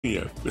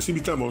Les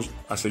invitamos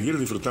a seguir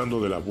disfrutando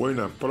de la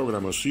buena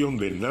programación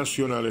de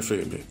Nacional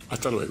FM.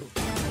 Hasta luego.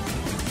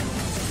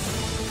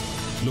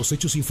 Los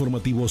hechos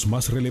informativos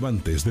más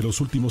relevantes de los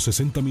últimos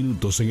 60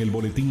 minutos en el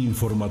Boletín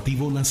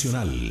Informativo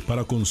Nacional.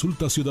 Para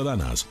consultas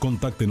ciudadanas,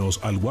 contáctenos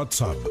al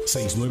WhatsApp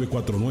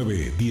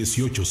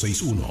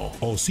 6949-1861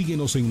 o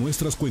síguenos en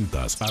nuestras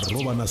cuentas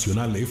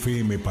 @Nacional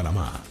FM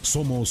Panamá.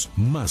 Somos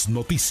Más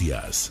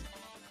Noticias.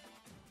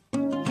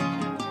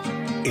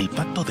 El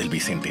Pacto del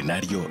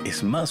Bicentenario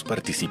es más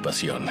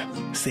participación,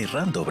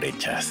 cerrando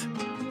brechas.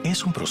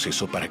 Es un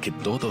proceso para que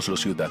todos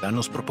los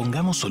ciudadanos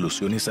propongamos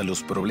soluciones a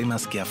los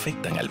problemas que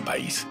afectan al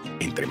país.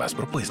 Entre más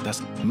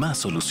propuestas, más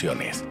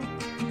soluciones.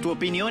 Tu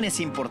opinión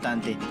es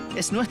importante.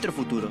 Es nuestro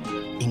futuro.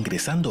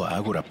 Ingresando a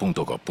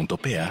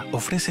agora.gov.pa,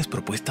 ofreces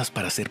propuestas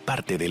para ser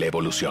parte de la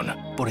evolución.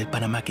 Por el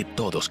Panamá que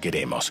todos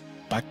queremos.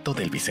 Pacto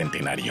del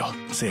Bicentenario.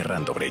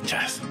 Cerrando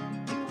brechas.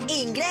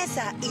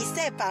 Ingresa y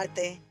sé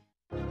parte.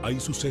 Hay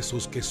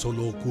sucesos que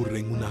solo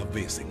ocurren una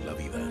vez en la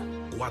vida.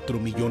 4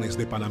 millones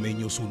de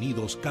panameños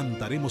unidos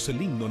cantaremos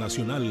el himno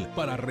nacional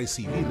para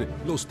recibir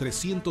los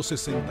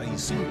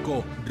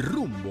 365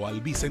 rumbo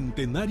al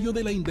Bicentenario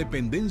de la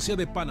Independencia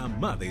de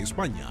Panamá de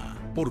España.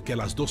 Porque a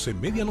las 12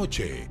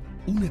 medianoche,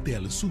 únete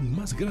al Zoom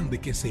más grande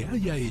que se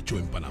haya hecho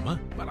en Panamá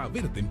para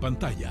verte en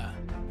pantalla.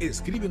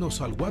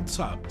 Escríbenos al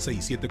WhatsApp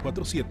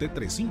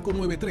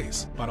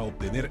 6747-3593 para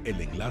obtener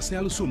el enlace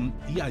al Zoom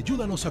y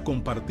ayúdanos a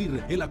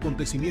compartir el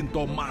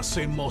acontecimiento más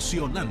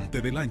emocionante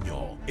del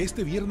año.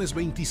 Este viernes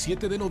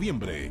 27 de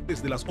noviembre,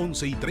 desde las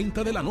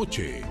 11:30 de la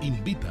noche,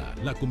 invita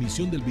la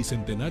Comisión del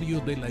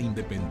Bicentenario de la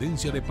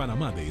Independencia de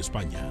Panamá de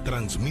España.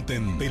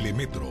 Transmiten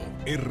Telemetro,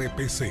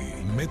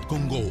 RPC,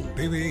 Metcongo,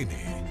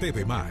 TVN,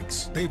 TV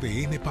Max,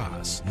 TVN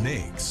Paz,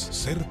 Next,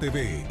 Ser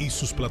TV y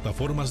sus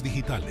plataformas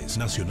digitales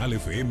Nacional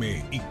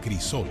FM y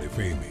Crisol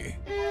FM.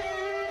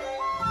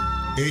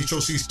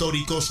 Hechos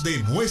históricos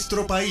de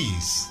nuestro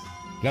país.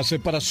 La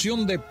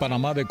separación de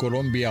Panamá de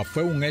Colombia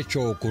fue un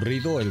hecho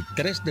ocurrido el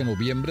 3 de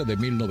noviembre de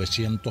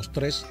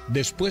 1903,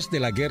 después de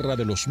la Guerra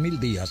de los 1000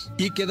 días,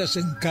 y que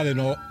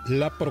desencadenó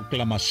la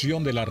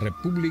proclamación de la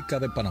República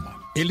de Panamá.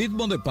 El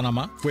Istmo de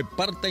Panamá fue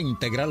parte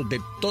integral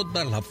de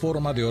toda la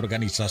forma de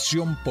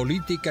organización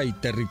política y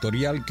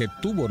territorial que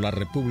tuvo la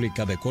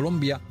República de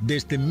Colombia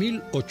desde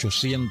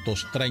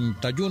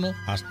 1831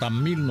 hasta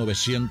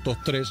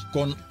 1903,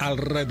 con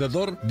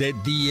alrededor de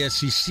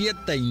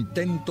 17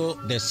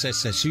 intentos de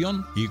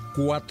secesión y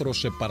 4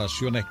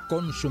 separaciones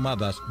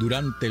consumadas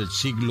durante el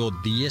siglo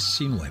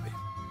XIX.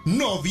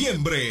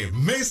 Noviembre,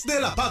 mes de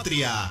la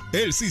patria.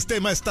 El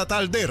Sistema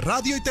Estatal de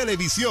Radio y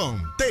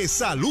Televisión te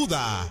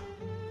saluda.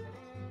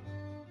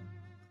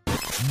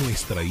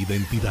 Nuestra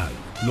identidad,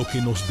 lo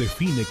que nos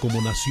define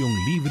como nación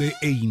libre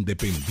e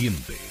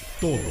independiente.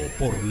 Todo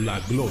por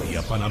la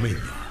gloria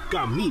panameña.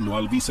 Camino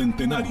al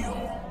Bicentenario.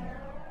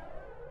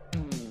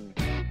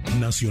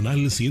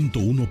 Nacional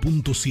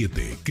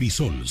 101.7,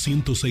 Crisol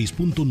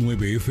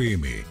 106.9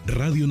 FM,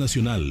 Radio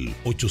Nacional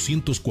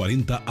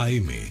 840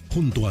 AM,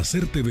 junto a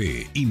Ser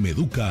TV y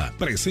Meduca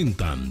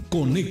presentan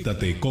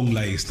Conéctate con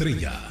la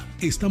Estrella.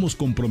 Estamos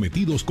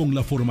comprometidos con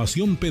la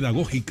formación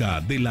pedagógica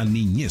de la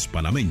niñez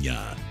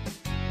panameña.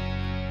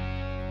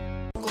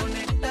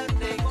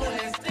 Conéctate con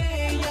la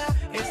Estrella,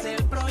 es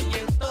el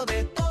proyecto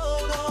de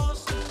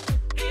todos.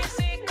 Y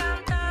si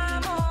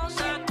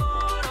cantamos a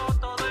coro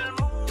todo el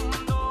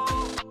mundo.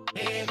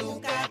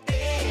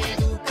 Edúcate,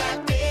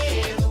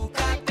 edúcate,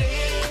 edúcate.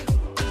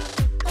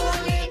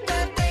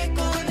 Conéctate,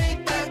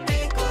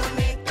 conéctate,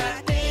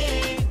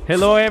 conéctate.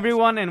 Hello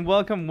everyone and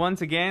welcome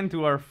once again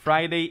to our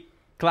Friday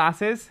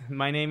classes.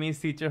 My name is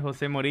teacher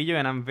Jose Morillo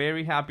and I'm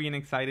very happy and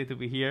excited to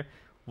be here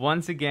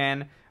once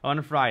again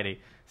on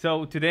Friday.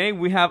 So today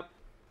we have,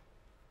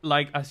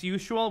 like as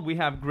usual, we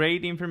have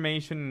great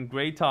information and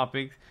great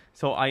topics.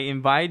 So I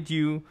invite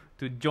you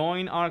to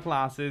join our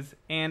classes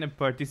and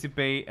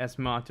participate as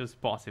much as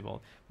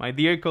possible. My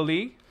dear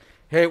colleague.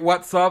 Hey,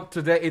 what's up?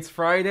 Today it's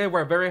Friday.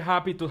 We're very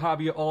happy to have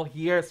you all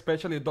here,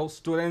 especially those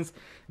students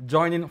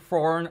joining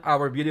for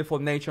our beautiful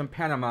nation,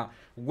 Panama.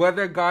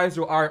 Whether, guys,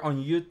 you are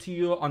on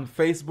YouTube, on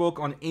Facebook,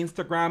 on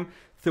Instagram,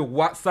 through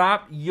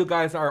WhatsApp, you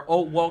guys are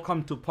all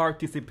welcome to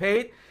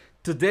participate.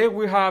 Today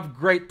we have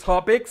great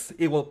topics.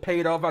 It will pay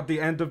it off at the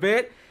end of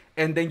it.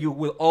 And then you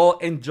will all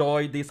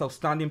enjoy this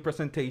outstanding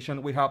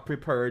presentation we have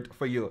prepared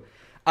for you.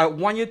 I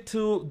want you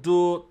to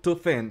do 2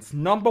 things.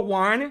 Number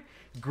 1,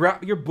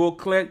 grab your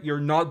booklet, your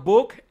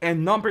notebook.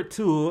 And number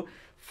 2,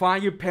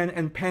 find your pen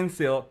and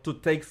pencil to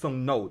take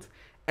some notes.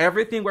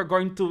 Everything we're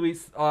going to be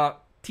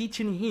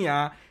teaching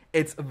here,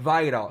 it's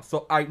vital.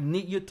 So I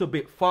need you to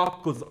be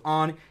focused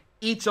on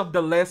each of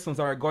the lessons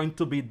that are going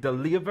to be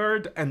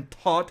delivered and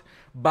taught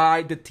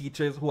by the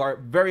teachers who are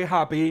very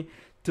happy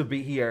to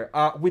be here.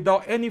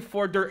 Without any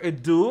further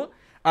ado,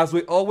 as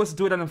we always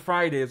do it on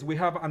Fridays, we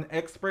have an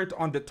expert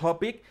on the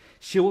topic.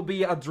 She will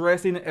be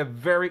addressing a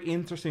very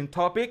interesting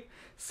topic.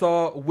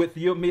 So with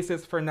you,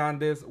 Mrs.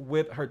 Fernandez,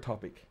 with her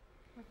topic.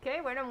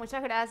 Ok, bueno,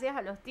 muchas gracias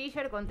a los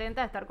teachers.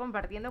 Contenta de estar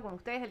compartiendo con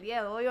ustedes el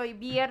día de hoy. Hoy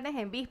viernes,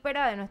 en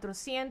víspera de nuestro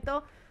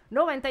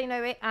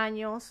 99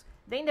 años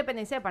de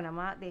independencia de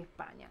Panamá de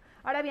España.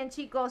 Ahora bien,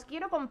 chicos,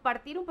 quiero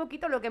compartir un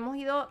poquito lo que hemos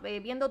ido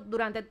viendo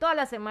durante toda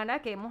la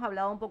semana, que hemos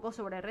hablado un poco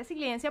sobre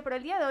resiliencia, pero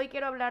el día de hoy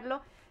quiero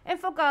hablarlo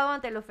enfocado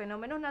ante los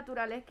fenómenos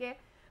naturales que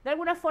de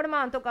alguna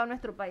forma han tocado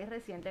nuestro país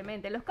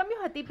recientemente. Los cambios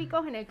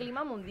atípicos en el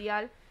clima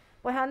mundial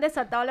pues han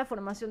desatado la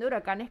formación de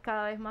huracanes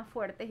cada vez más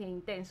fuertes e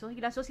intensos,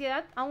 y la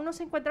sociedad aún no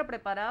se encuentra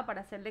preparada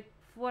para hacerle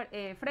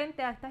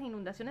frente a estas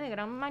inundaciones de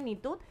gran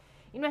magnitud,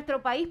 y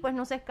nuestro país pues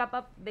no se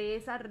escapa de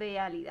esa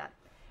realidad.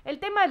 El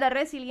tema de la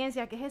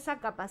resiliencia, que es esa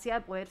capacidad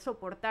de poder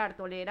soportar,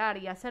 tolerar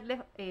y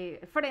hacerle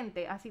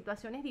frente a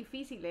situaciones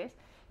difíciles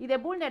y de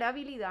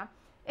vulnerabilidad,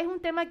 es un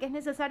tema que es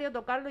necesario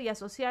tocarlo y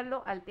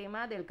asociarlo al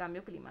tema del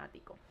cambio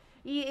climático.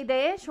 Y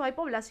de hecho hay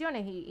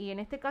poblaciones, y en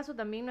este caso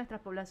también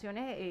nuestras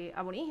poblaciones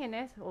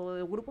aborígenes o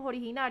de grupos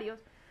originarios,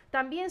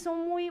 también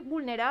son muy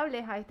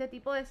vulnerables a este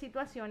tipo de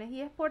situaciones,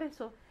 y es por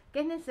eso que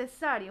es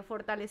necesario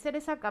fortalecer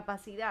esa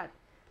capacidad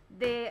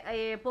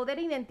de poder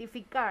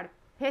identificar,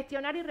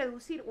 gestionar y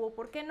reducir, o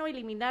por qué no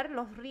eliminar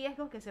los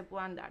riesgos que se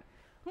puedan dar.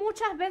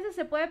 Muchas veces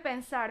se puede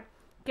pensar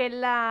que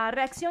la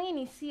reacción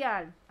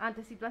inicial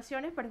ante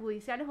situaciones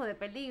perjudiciales o de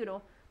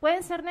peligro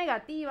pueden ser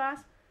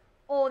negativas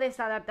o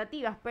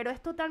desadaptativas, pero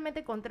es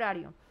totalmente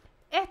contrario.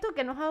 Esto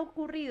que nos ha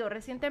ocurrido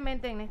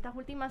recientemente en estas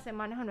últimas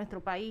semanas en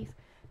nuestro país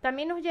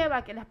también nos lleva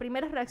a que las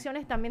primeras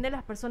reacciones también de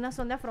las personas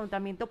son de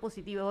afrontamiento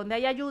positivo, donde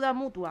hay ayuda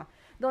mutua,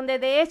 donde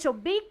de hecho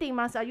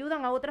víctimas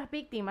ayudan a otras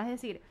víctimas, es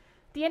decir,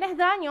 tienes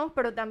daños,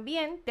 pero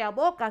también te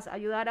abocas a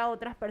ayudar a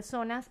otras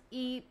personas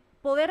y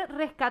poder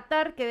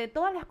rescatar que de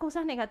todas las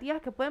cosas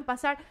negativas que pueden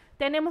pasar,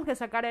 tenemos que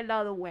sacar el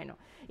lado bueno.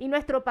 Y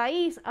nuestro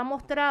país ha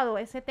mostrado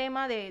ese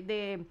tema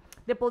de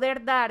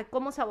poder dar,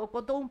 cómo se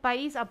abocó todo un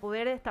país a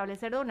poder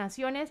establecer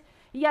donaciones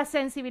y a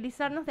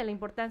sensibilizarnos de la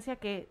importancia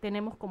que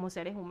tenemos como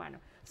seres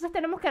humanos. Entonces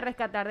tenemos que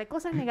rescatar de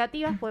cosas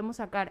negativas, podemos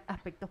sacar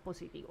aspectos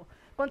positivos.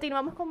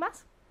 ¿Continuamos con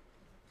más?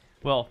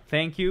 Well,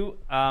 thank you.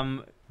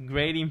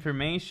 Great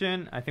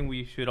information. I think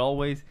we should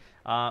always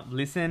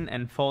listen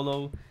and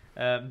follow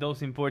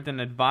those important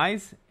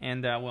advice.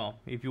 And, well,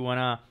 if you want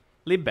to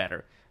live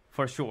better,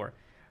 for sure.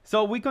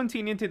 So we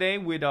continue today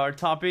with our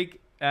topic.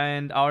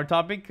 And our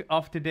topic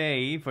of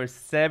today for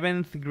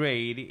 7th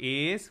grade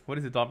is... What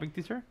is the topic,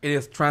 teacher? It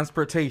is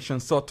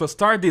transportation. So to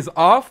start this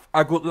off,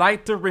 I would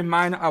like to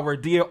remind our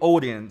dear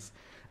audience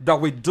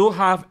that we do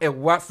have a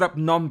WhatsApp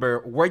number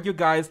where you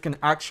guys can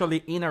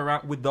actually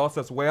interact with us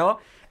as well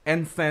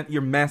and send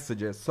your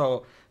messages.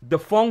 So the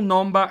phone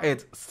number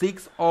is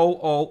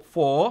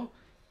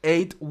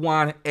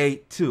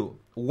 6004-8182.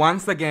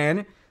 Once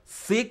again,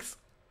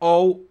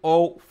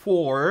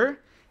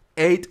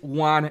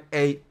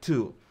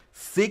 6004-8182.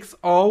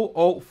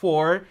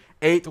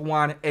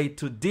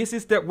 6004-8182. This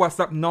is the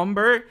WhatsApp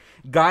number,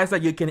 guys,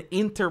 that you can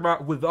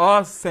interact with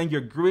us, send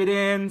your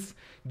greetings,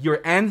 your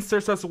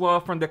answers as well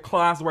from the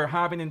class we're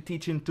having and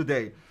teaching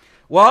today.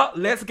 Well,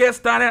 let's get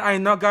started. I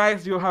know,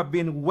 guys, you have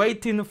been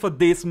waiting for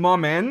this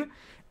moment,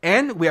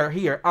 and we are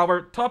here.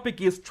 Our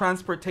topic is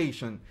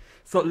transportation.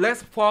 So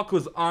let's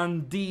focus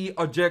on the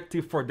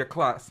objective for the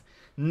class.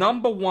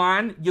 Number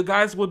one, you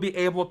guys will be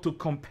able to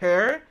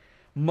compare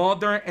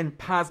modern and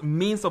past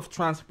means of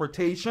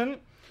transportation.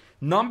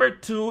 Number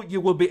two,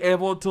 you will be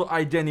able to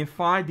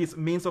identify these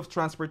means of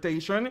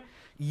transportation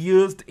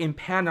used in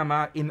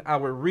Panama in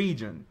our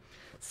region.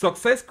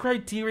 Success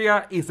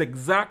criteria is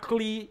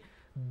exactly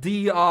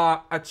the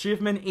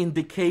achievement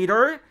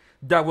indicator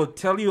that will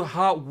tell you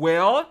how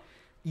well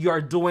you are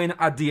doing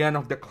at the end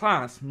of the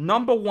class.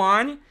 Number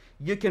one,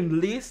 you can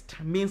list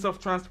means of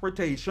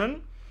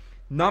transportation.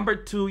 Number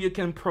two, you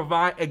can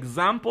provide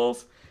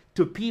examples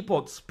to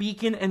people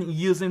speaking and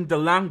using the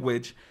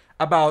language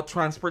about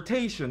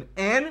transportation,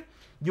 and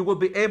you will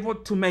be able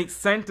to make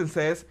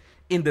sentences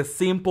in the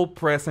simple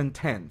present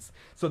tense.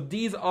 So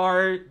these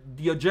are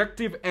the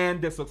objective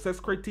and the success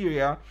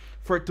criteria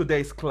for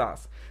today's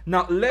class.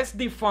 Now let's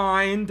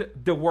define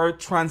the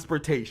word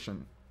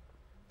transportation.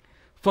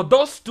 For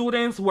those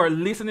students who are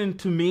listening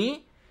to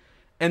me,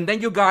 and then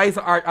you guys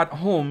are at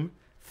home,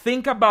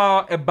 think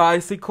about a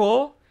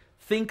bicycle,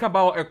 think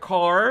about a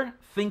car,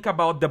 think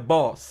about the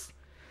bus.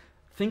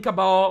 Think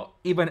about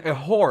even a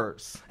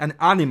horse, an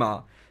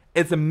animal,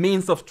 as a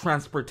means of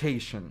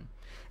transportation.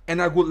 And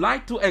I would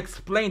like to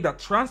explain that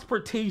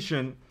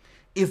transportation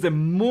is the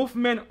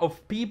movement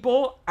of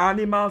people,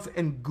 animals,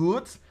 and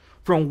goods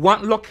from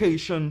one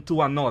location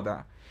to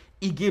another.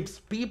 It gives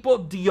people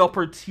the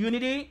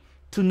opportunity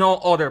to know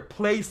other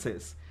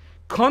places,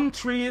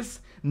 countries,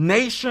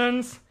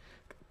 nations,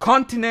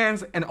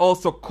 continents, and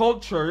also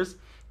cultures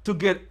to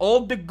get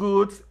all the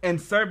goods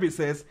and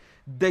services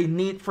they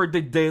need for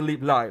their daily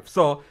life.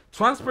 So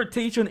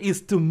transportation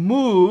is to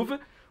move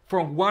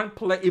from one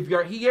place. If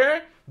you're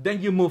here,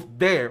 then you move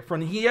there.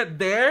 From here,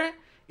 there,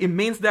 it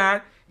means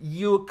that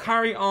you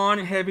carry on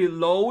heavy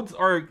loads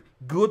or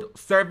good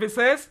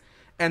services,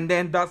 and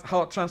then that's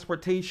how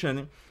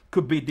transportation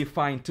could be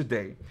defined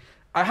today.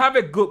 I have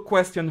a good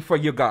question for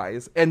you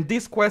guys, and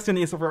this question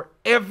is for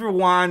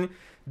everyone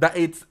that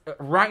is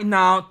right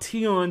now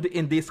tuned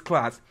in this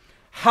class.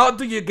 How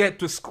do you get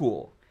to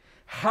school?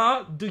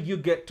 How do you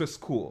get to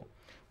school?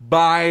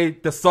 By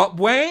the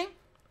subway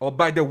or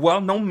by the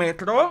well-known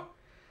metro?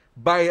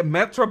 By a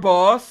metro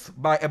bus?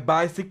 By a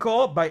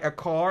bicycle? By a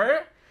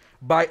car?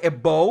 By a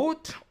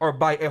boat? Or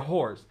by a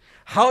horse?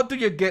 How do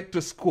you get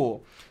to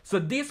school? So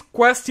this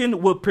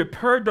question will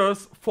prepare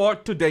us for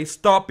today's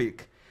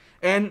topic.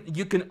 And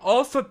you can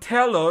also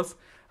tell us,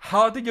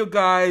 how do you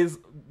guys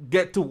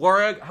get to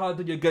work? How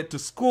do you get to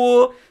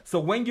school? So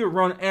when you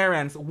run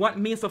errands, what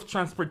means of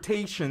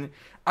transportation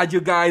are you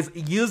guys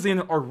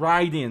using or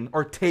riding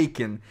or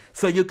taking?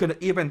 So you can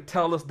even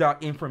tell us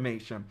that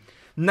information.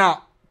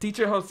 Now,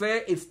 Teacher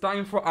Jose, it's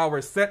time for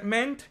our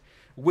segment,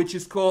 which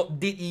is called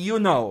Did You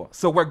Know?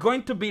 So we're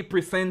going to be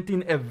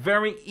presenting a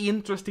very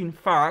interesting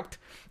fact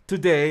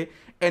today,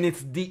 and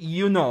it's Did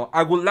You Know?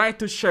 I would like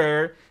to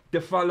share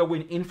the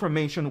following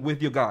information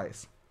with you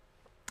guys.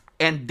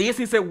 And this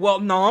is a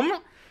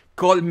well-known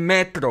called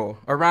Metro,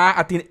 all right?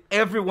 I think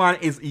everyone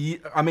is,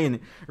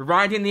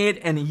 riding it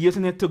and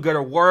using it to go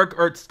to work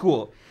or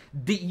school.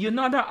 Did you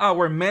know that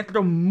our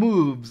Metro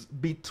moves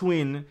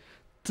between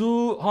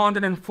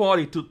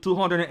 240 to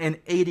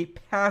 280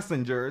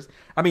 passengers?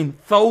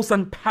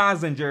 1,000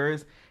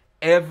 passengers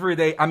every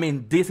day.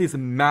 This is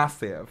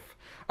massive.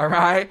 All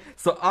right.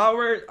 So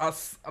our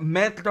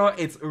Metro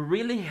is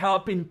really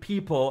helping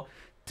people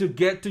to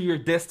get to your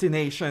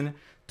destination,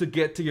 to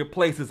get to your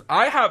places.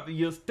 I have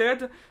used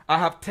it. I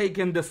have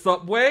taken the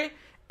subway,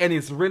 and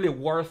it's really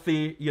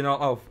worthy,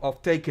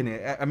 of taking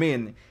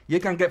it. You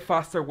can get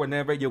faster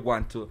whenever you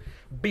want to.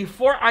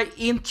 Before I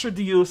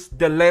introduce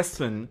the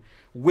lesson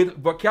with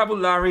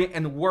vocabulary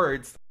and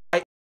words,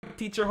 I ask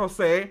Teacher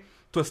Jose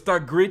to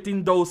start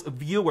greeting those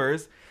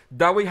viewers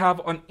that we have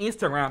on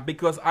Instagram,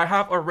 because I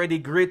have already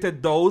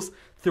greeted those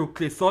through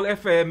Crisol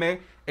FM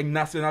and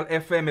Nacional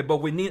FM, but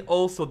we need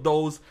also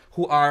those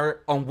who are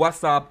on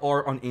WhatsApp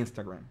or on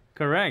Instagram.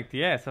 Correct.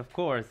 Yes, of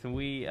course.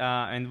 We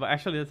and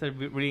actually that's a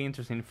really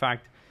interesting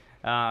fact.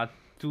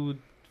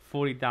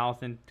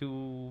 240,000,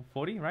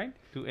 240, right?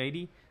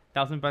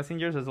 280,000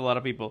 passengers. That's a lot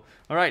of people.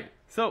 All right.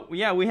 So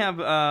yeah, we have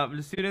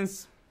the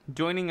students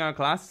joining our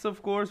classes.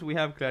 Of course, we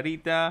have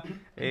Clarita,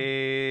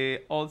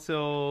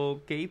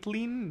 also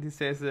Caitlin. This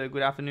says,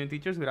 "Good afternoon,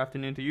 teachers. Good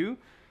afternoon to you."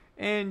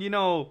 And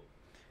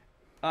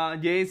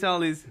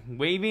JSL is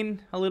waving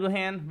a little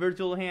hand,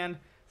 virtual hand.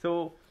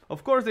 So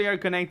of course they are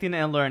connecting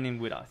and learning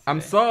with us.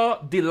 I'm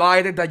so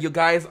delighted that you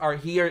guys are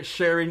here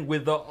sharing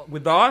with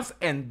us,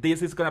 and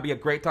this is gonna be a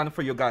great time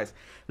for you guys.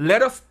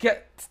 Let us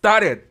get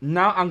started.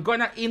 Now I'm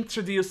gonna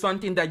introduce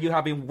something that you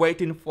have been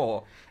waiting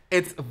for.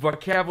 It's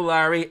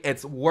vocabulary,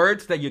 it's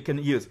words that you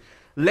can use.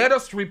 Let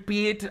us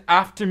repeat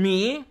after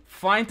me.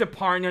 Find a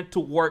partner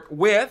to work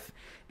with.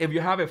 If you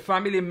have a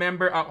family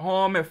member at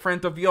home, a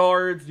friend of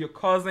yours, your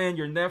cousin,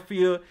 your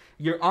nephew,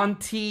 your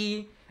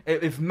auntie,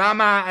 if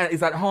mama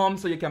is at home,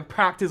 so you can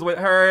practice with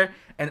her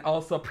and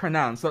also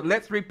pronounce. So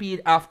let's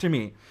repeat after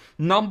me.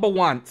 Number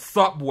 1,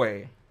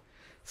 subway.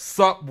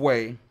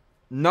 Subway.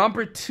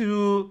 Number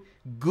 2,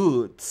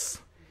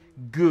 goods.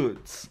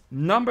 Goods.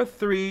 Number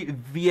 3,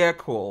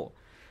 vehicle.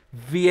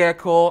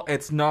 Vehicle,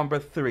 it's number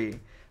 3.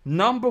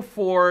 Number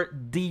 4,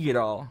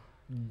 digital.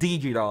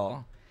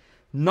 Digital.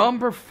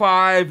 Number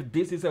 5,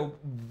 this is a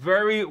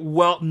very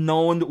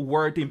well-known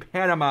word in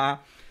Panama.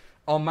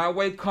 On my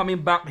way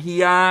coming back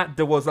here,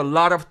 there was a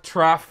lot of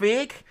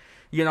traffic.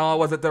 There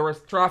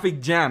was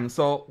traffic jam.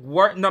 So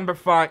word number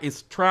 5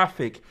 is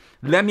traffic.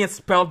 Let me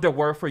spell the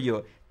word for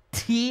you.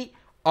 Traffic.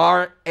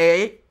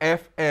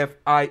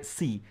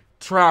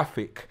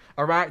 Traffic.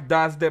 All right,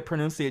 that's the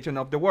pronunciation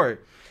of the word.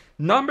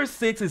 Number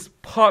 6 is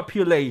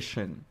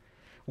population.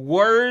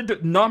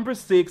 Word number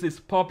 6 is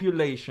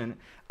population.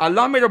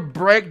 Allow me to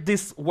break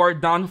this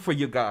word down for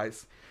you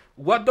guys.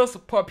 What does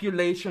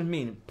population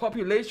mean?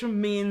 Population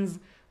means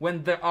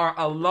when there are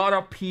a lot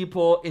of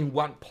people in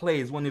one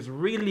place, when it's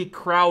really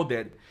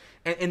crowded.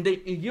 And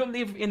if you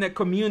live in a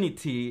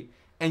community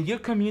and your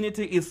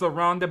community is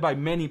surrounded by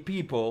many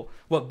people,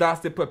 well,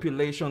 that's the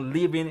population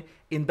living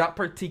in that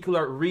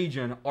particular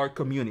region or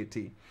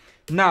community.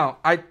 Now,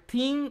 I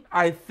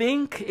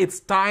think it's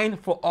time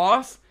for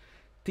us,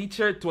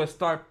 teacher, to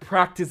start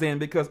practicing,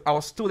 because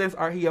our students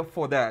are here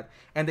for that.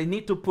 And they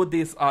need to put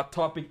this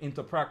topic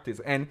into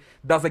practice. And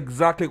that's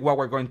exactly what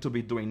we're going to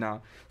be doing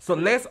now. So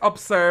let's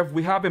observe.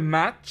 We have a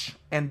match.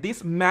 And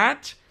this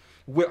match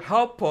will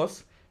help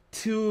us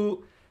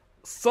to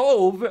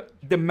solve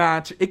the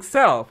match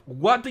itself.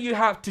 What do you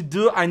have to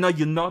do? I know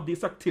you know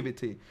this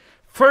activity.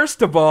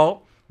 First of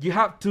all, you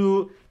have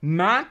to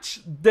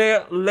match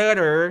the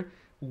letter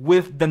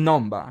with the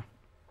number.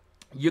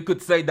 You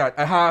could say that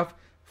I have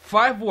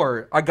 5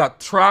 words. I got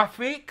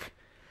traffic,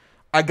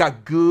 I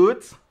got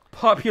goods,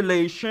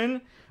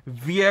 population,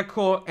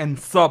 vehicle, and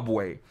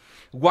subway.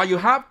 What you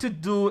have to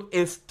do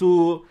is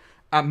to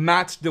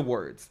match the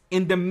words.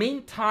 In the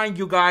meantime,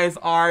 you guys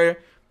are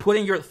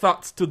putting your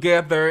thoughts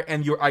together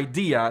and your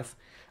ideas.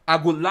 I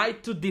would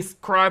like to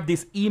describe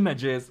these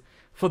images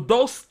for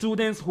those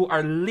students who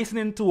are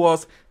listening to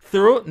us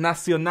through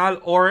Nacional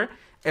or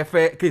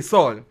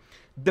Crisol.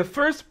 The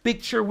first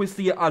picture, we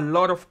see a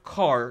lot of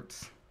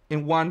cards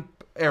in one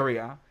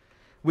area.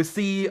 We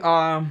see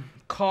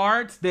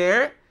cards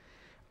there.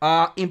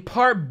 In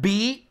part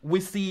B, we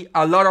see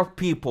a lot of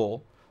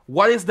people.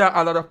 What is that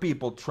a lot of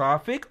people?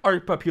 Traffic or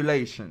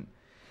population?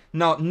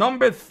 Now,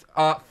 number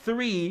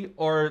 3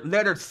 or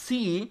letter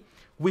C,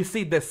 we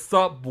see the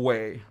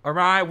subway. All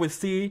right, we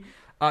see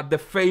the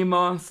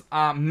famous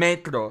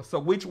metro. So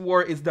which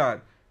word is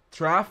that?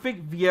 Traffic,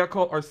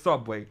 vehicle, or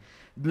subway?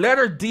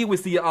 Letter D, we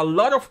see a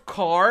lot of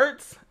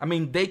cards. I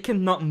mean, they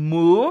cannot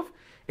move.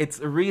 It's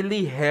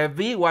really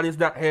heavy. What is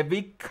that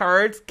heavy?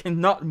 Cards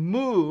cannot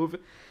move.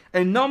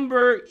 And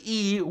number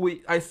E,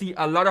 I see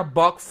a lot of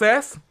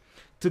boxes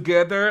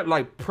together,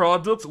 like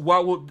products.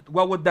 What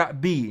would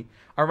that be?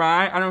 All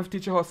right. I don't know if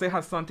Teacher Jose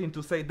has something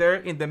to say there.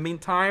 In the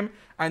meantime,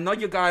 I know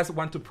you guys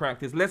want to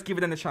practice. Let's give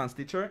it a chance,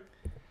 teacher.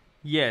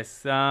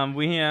 Yes,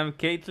 we have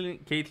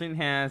Caitlin. Caitlin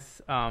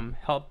has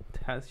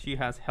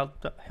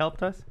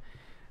helped us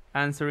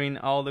answering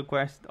all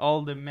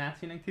the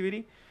matching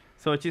activity.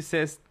 So she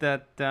says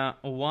that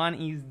 1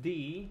 is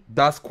D.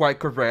 That's quite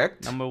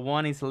correct. Number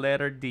 1 is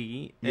letter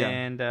D. Yeah.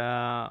 And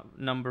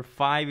number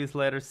 5 is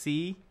letter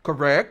C.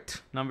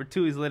 Correct. Number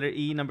 2 is letter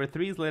E. Number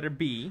 3 is letter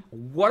B.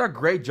 What a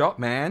great job,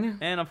 man.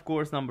 And of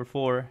course, number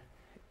 4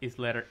 is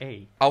letter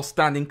A.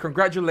 Outstanding.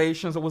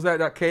 Congratulations. Was that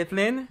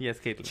Caitlin? Yes,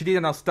 Caitlin. She did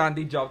an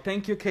outstanding job.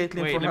 Thank you,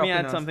 Caitlin, for helping us. Let me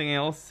add something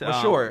else.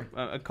 Sure.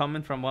 A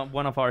comment from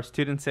one of our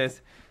students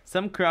says,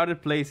 some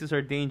crowded places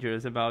are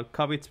dangerous about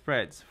COVID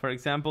spreads. For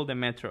example, the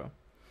metro.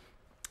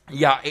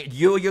 Yeah,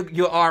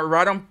 you are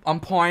right on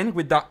point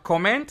with that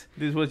comment.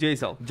 This was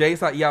Jaisal.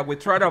 Jaisal, yeah, we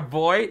try to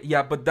avoid,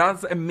 but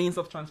that's a means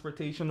of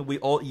transportation we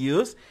all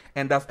use.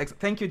 And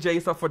thank you,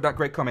 Jaisal, for that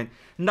great comment.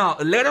 Now,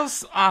 let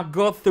us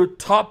go through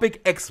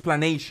topic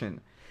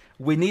explanation.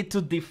 We need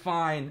to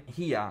define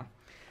here.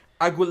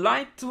 I would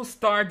like to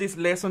start this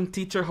lesson,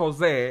 Teacher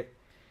Jose,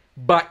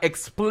 by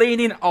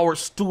explaining our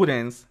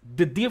students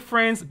the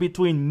difference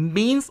between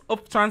means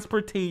of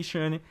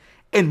transportation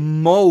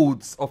and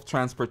modes of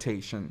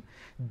transportation.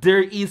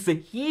 There is a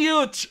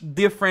huge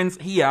difference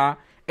here,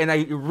 and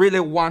I really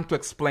want to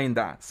explain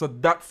that. So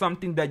that's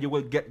something that you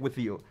will get with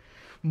you.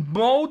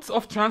 Modes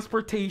of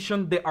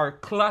transportation, they are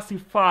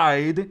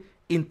classified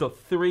into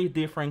 3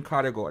 different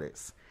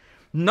categories.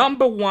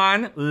 Number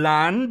 1,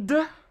 land.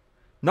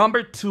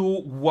 Number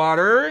 2,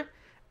 water.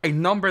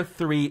 And number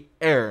 3,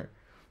 air.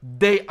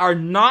 They are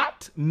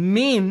not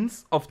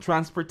means of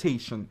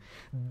transportation.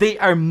 They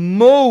are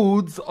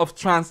modes of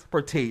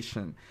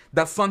transportation.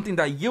 That's something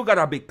that you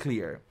gotta be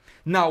clear.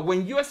 Now,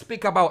 when you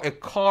speak about a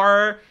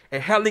car, a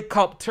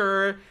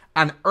helicopter,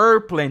 an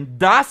airplane,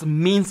 that's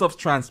means of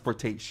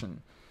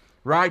transportation,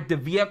 right? The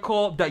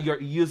vehicle that you're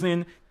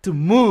using to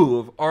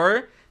move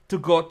or to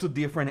go to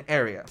different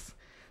areas.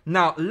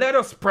 Now, let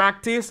us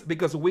practice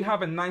because we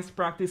have a nice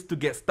practice to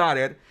get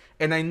started,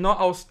 and I know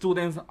our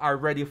students are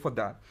ready for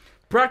that.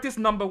 Practice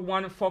number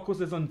 1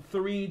 focuses on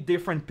 3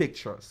 different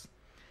pictures.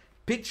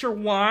 Picture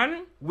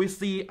 1, we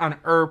see an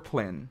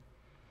airplane.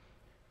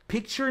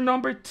 Picture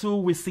number 2,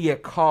 we see a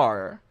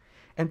car.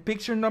 And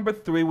picture number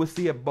 3, we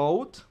see a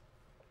boat,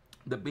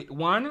 the big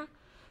one.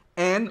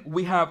 And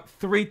we have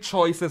 3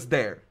 choices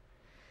there.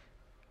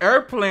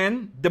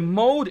 Airplane, the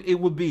mode, it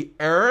would be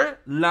air,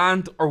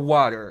 land, or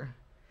water.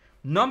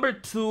 Number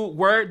 2,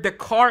 where the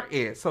car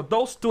is. So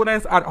those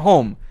students at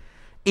home,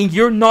 in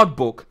your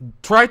notebook,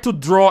 try to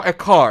draw a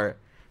car.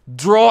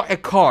 Draw a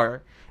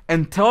car.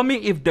 And tell me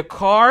if the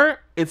car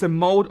is a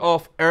mode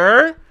of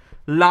air,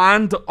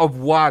 land, of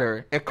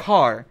water. A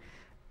car.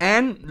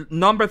 And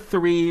number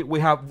 3, we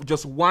have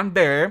just 1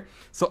 there.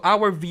 So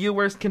our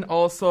viewers can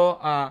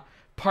also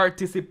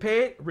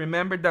participate.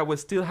 Remember that we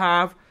still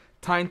have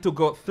time to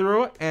go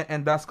through,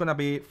 and that's going to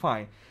be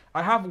fine.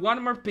 I have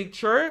 1 more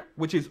picture,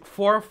 which is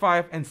 4,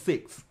 5, and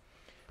 6.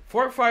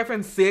 4, 5,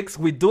 and 6,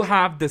 we do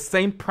have the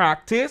same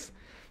practice,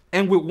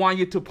 and we want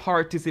you to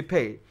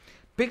participate.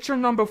 Picture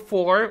number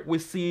 4, we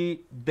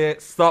see the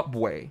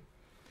subway.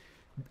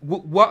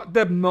 What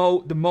the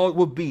mode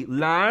would be,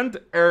 land,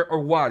 air, or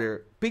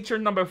water. Picture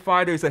number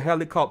 5, there is a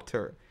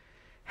helicopter.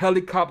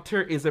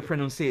 Helicopter is a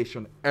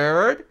pronunciation.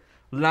 Air,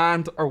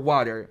 land, or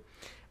water.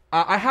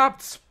 I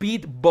have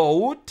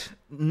speedboat,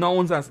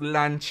 known as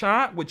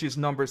lancha, which is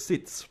number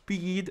 6.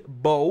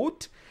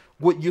 Speedboat.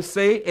 Would you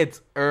say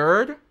it's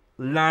air,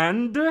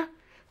 land,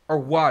 or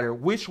water?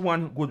 Which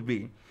one would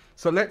be?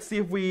 So let's see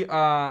if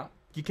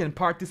you can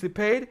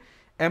participate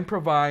and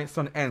provide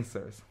some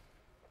answers.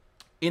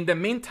 In the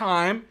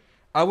meantime,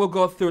 I will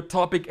go through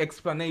topic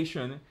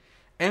explanation,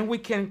 and we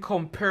can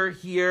compare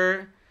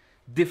here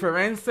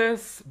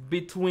differences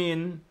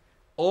between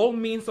old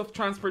means of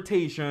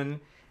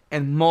transportation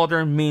and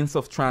modern means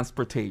of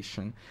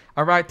transportation.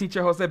 All right,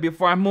 Teacher Jose,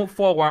 before I move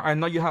forward, I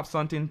know you have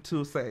something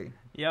to say.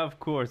 Yeah, of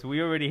course.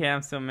 We already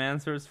have some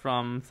answers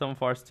from some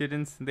of our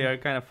students. They are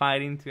kind of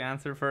fighting to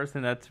answer first,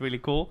 and that's really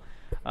cool.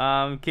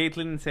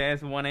 Caitlin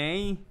says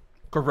 1A.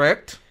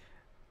 Correct.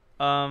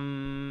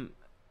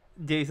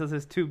 Jason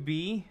says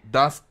 2B.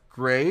 That's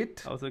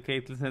Great. Also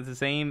K through 10 is the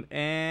same.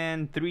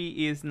 And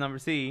 3 is number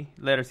C.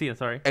 Letter C,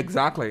 sorry.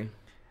 Exactly.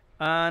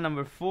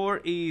 Number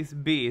 4 is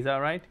B. Is that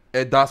right?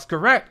 That's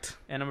correct.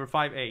 And number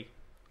 5, A.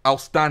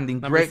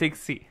 Outstanding. Number Great. 6,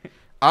 C.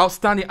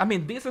 Outstanding. I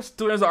mean, these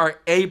students are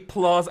A+.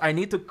 I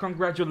need to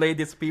congratulate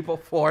these people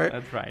for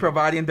That's right.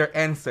 providing their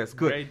answers.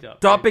 Good. Great job.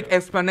 Topic Great job.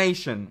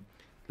 explanation.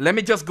 Let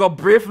me just go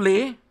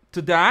briefly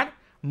to that.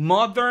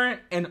 Modern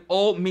and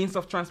old means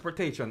of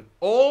transportation.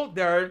 Old,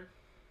 they're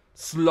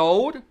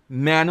slowed,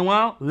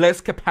 manual, less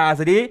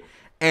capacity,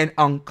 and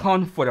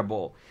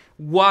uncomfortable.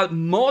 While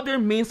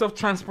modern means of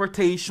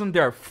transportation,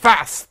 they're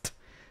fast,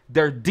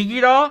 they're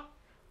digital,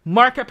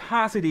 more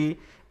capacity,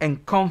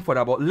 and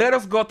comfortable. Let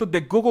us go to the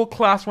Google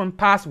Classroom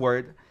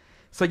password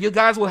so you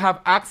guys will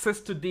have access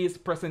to this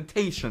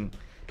presentation.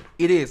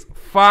 It is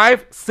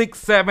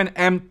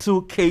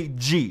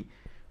 567M2KG.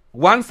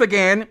 Once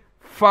again,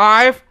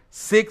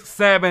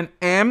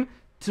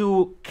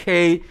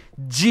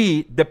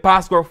 567M2KG, the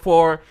password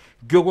for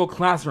Google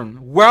Classroom.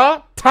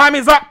 Well, time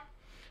is up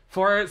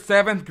for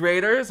 7th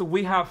graders.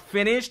 We have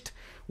finished.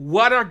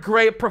 What a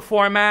great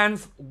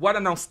performance. What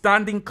an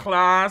outstanding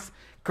class.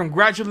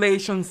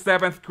 Congratulations,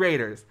 7th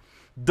graders.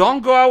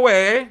 Don't go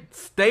away.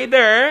 Stay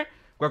there.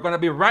 We're going to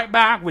be right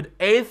back with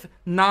 8th,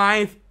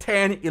 9th,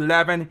 10,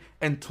 11,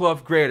 and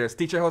 12th graders.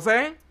 Teacher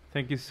Jose?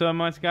 Thank you so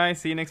much, guys.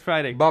 See you next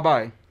Friday.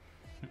 Bye-bye.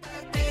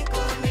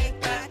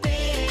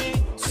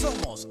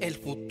 Somos el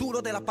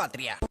futuro de la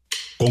patria.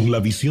 Con la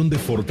visión de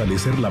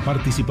fortalecer la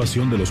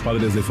participación de los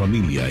padres de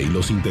familia y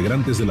los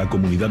integrantes de la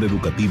comunidad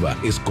educativa,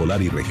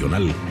 escolar y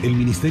regional, el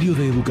Ministerio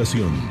de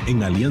Educación,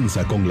 en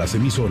alianza con las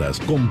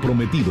emisoras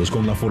comprometidos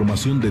con la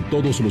formación de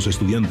todos los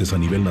estudiantes a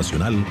nivel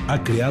nacional,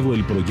 ha creado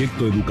el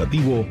proyecto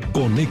educativo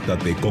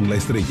Conéctate con la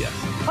Estrella.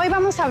 Hoy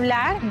vamos a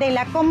hablar de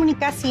la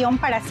comunicación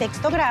para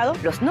sexto grado.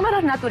 Los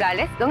números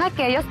naturales son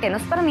aquellos que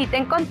nos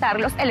permiten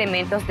contar los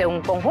elementos de un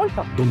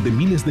conjunto. Donde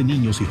miles de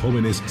niños y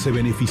jóvenes se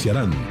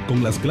beneficiarán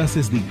con las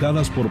clases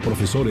dictadas por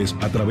profesores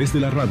a través de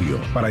la radio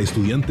para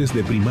estudiantes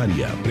de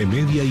primaria,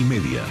 premedia y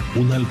media.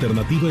 Una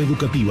alternativa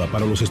educativa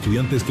para los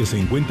estudiantes que se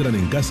encuentran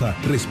en casa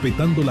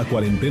respetando la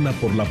cuarentena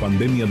por la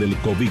pandemia del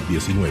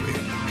COVID-19.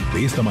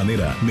 De esta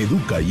manera,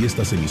 Meduca y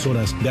estas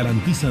emisoras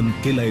garantizan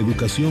que la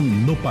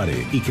educación no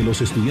pare y que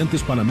los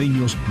estudiantes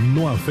panameños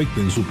no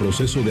afecten su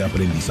proceso de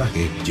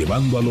aprendizaje,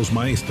 llevando a los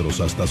maestros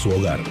hasta su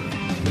hogar.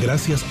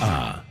 Gracias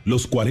a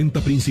los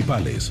 40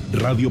 principales,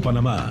 Radio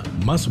Panamá,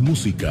 Más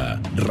Música,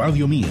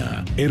 Radio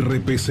Mía,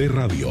 RPC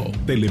Radio,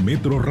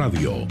 Telemetro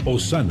Radio,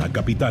 Osana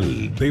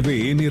Capital,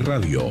 TVN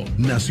Radio,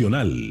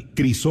 Nacional,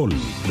 Crisol,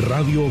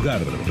 Radio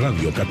Hogar,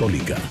 Radio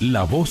Católica,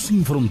 La Voz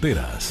Sin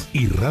Fronteras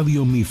y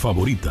Radio Mi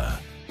Favorita.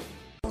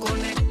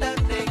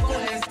 Conéctate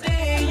con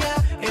Estrella,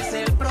 es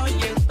el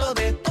proyecto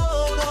de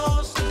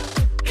todos.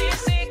 Y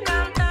si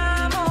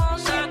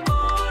cantamos a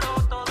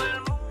coro todo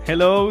el mundo.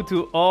 Hello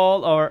to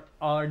all our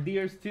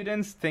dear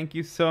students. Thank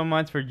you so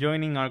much for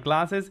joining our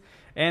classes.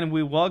 And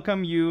we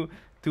welcome you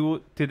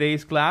to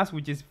today's class,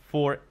 which is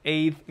for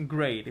 8th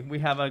grade. We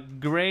have a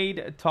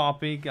great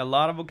topic, a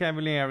lot of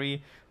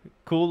vocabulary,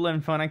 cool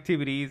and fun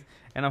activities,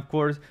 and of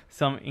course,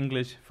 some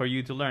English for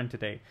you to learn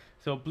today.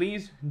 So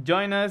please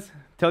join us,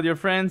 tell your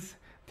friends,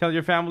 tell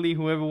your family,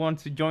 whoever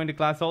wants to join the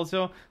class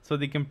also, so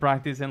they can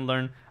practice and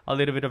learn a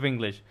little bit of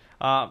English.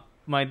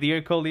 My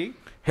dear colleague.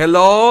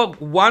 Hello.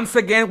 Once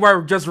again,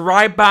 we're just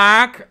right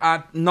back.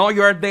 Know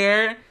you're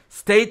there.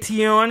 Stay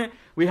tuned.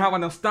 We have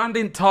an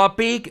outstanding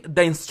topic.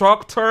 The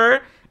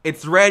instructor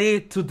is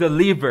ready to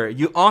deliver.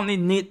 You only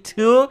need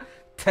to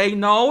take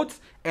notes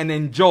and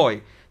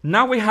enjoy.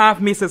 Now we have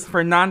Mrs.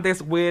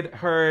 Fernandez with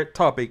her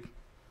topic.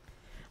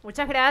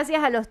 Muchas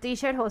gracias a los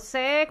teachers,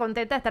 José.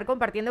 Contenta de estar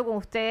compartiendo con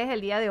ustedes el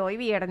día de hoy,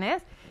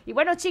 viernes. Y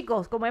bueno,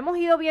 chicos, como hemos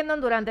ido viendo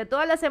durante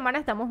toda la semana,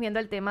 estamos viendo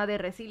el tema de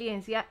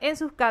resiliencia en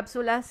sus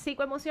cápsulas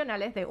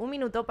psicoemocionales de Un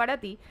Minuto para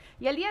Ti.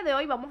 Y el día de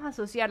hoy vamos a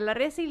asociar la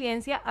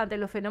resiliencia ante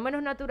los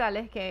fenómenos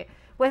naturales que,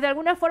 pues de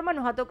alguna forma,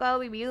 nos ha tocado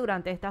vivir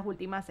durante estas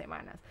últimas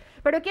semanas.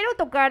 Pero quiero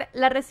tocar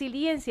la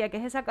resiliencia, que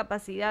es esa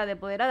capacidad de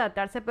poder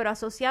adaptarse, pero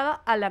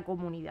asociada a la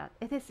comunidad.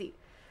 Es decir,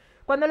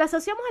 cuando la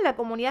asociamos a la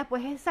comunidad,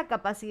 pues esa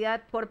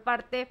capacidad por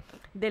parte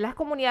de las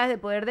comunidades de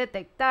poder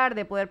detectar,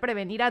 de poder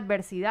prevenir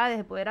adversidades,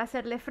 de poder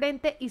hacerle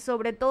frente y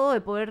sobre todo de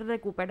poder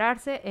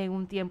recuperarse en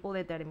un tiempo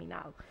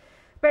determinado.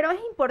 Pero es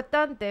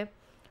importante,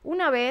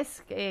 una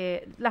vez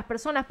que las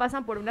personas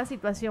pasan por una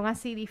situación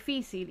así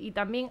difícil y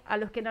también a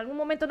los que en algún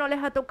momento no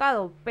les ha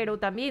tocado, pero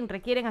también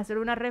requieren hacer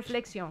una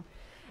reflexión,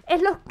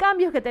 es los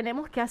cambios que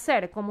tenemos que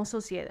hacer como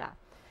sociedad.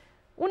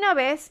 Una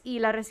vez, y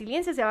la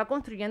resiliencia se va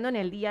construyendo en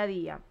el día a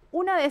día,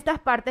 una de estas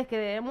partes que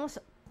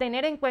debemos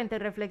tener en cuenta y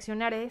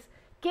reflexionar es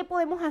qué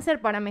podemos hacer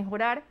para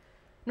mejorar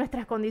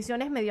nuestras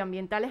condiciones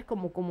medioambientales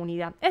como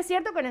comunidad. Es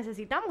cierto que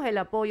necesitamos el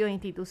apoyo de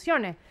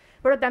instituciones,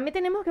 pero también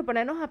tenemos que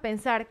ponernos a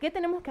pensar qué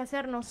tenemos que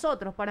hacer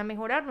nosotros para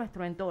mejorar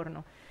nuestro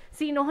entorno.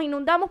 Si nos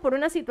inundamos por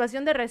una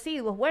situación de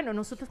residuos, bueno,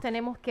 nosotros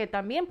tenemos que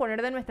también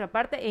poner de nuestra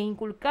parte e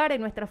inculcar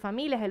en nuestras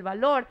familias el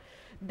valor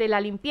de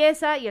la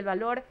limpieza y el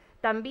valor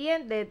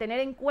también de tener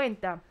en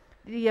cuenta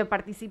y de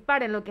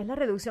participar en lo que es la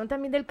reducción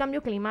también del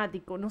cambio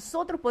climático,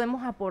 nosotros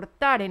podemos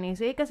aportar en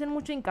eso y hay que hacer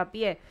mucho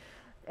hincapié.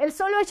 El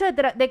solo hecho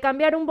de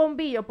cambiar un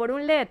bombillo por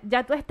un LED,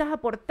 ya tú estás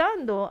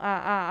aportando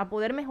a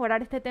poder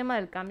mejorar este tema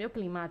del cambio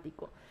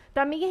climático.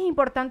 También es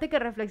importante que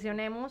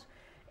reflexionemos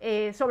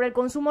sobre el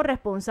consumo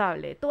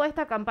responsable. Toda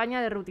esta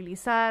campaña de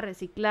reutilizar,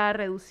 reciclar,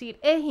 reducir,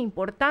 es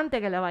importante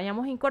que la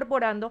vayamos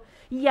incorporando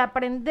y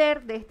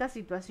aprender de estas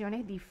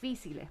situaciones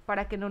difíciles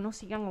para que no nos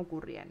sigan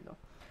ocurriendo.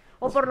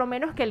 O por lo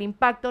menos que el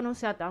impacto no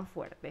sea tan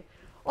fuerte.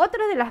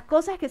 Otra de las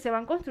cosas que se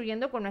van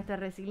construyendo con nuestras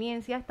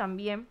resiliencias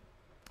también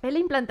es la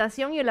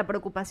implantación y la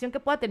preocupación que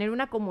pueda tener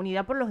una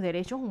comunidad por los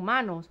derechos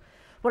humanos,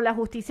 por la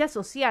justicia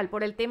social,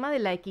 por el tema de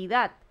la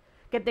equidad,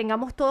 que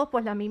tengamos todos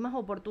pues las mismas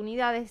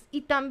oportunidades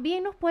y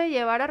también nos puede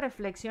llevar a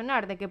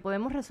reflexionar de que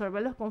podemos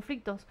resolver los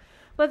conflictos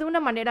pues de una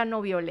manera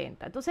no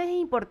violenta. Entonces es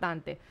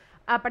importante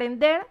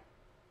aprender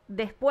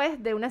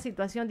después de una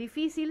situación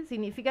difícil,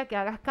 significa que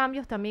hagas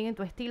cambios también en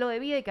tu estilo de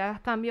vida y que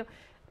hagas cambios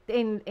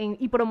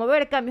y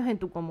promover cambios en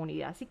tu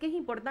comunidad. Así que es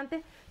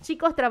importante,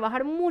 chicos,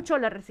 trabajar mucho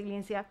la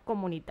resiliencia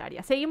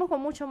comunitaria. Seguimos con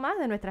mucho más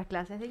de nuestras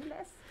clases de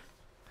inglés.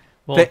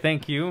 Well,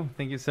 thank you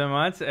so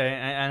much,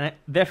 and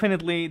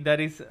definitely that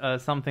is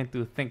something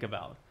to think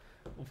about,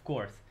 of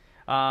course,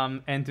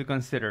 and to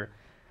consider.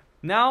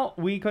 Now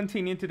we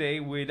continue today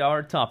with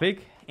our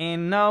topic,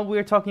 and now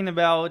we're talking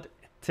about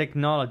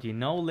technology,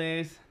 no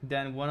less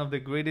than one of the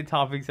greatest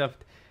topics of,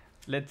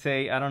 let's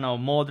say, I don't know,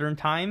 modern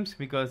times,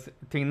 because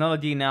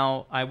technology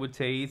now, I would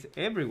say, is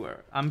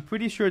everywhere. I'm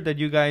pretty sure that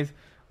you guys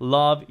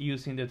love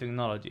using the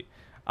technology.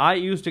 I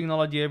use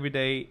technology every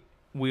day.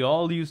 We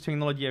all use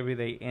technology every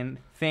day, and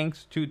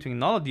thanks to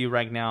technology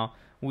right now,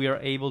 we are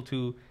able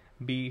to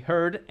be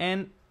heard,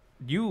 and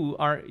you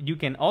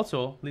can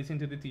also listen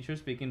to the teacher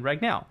speaking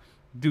right now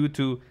due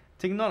to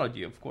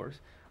technology, of course.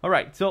 All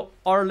right, so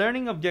our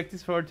learning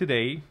objectives for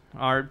today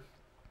are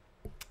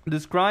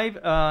describe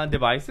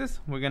devices.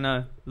 We're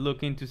gonna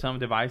look into some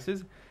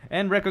devices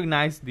and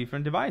recognize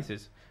different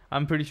devices.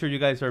 I'm pretty sure you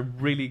guys are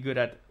really good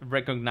at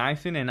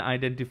recognizing and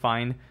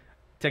identifying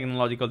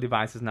technological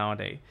devices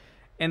nowadays.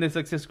 And the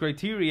success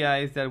criteria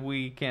is that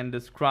we can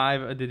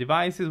describe the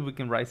devices, we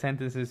can write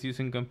sentences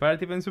using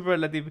comparative and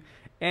superlative,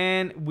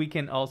 and we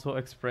can also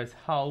express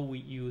how we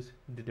use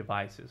the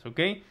devices,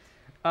 okay?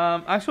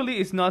 Actually,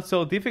 it's not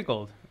so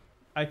difficult.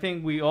 I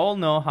think we all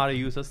know how to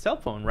use a cell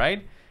phone,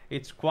 right?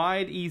 It's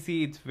quite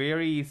easy, it's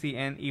very easy,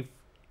 and if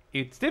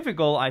it's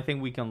difficult, I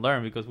think we can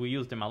learn because we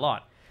use them a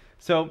lot.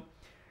 So,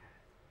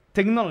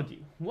 technology.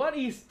 What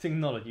is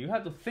technology? You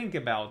have to think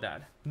about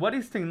that. What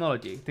is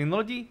technology?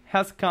 Technology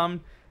has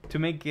come to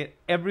make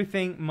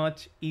everything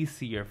much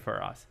easier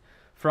for us.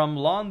 From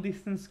long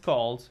distance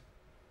calls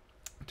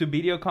to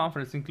video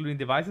conference, including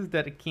devices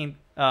that can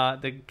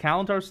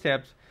count our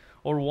steps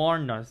or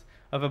warn us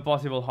of a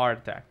possible heart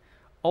attack.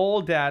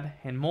 All that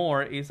and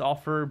more is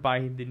offered by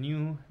the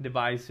new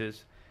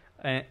devices,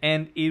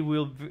 and it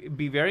will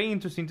be very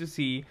interesting to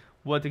see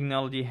what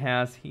technology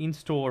has in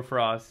store for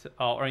us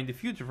or in the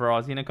future for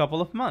us in a couple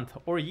of months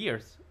or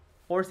years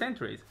or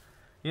centuries.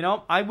 You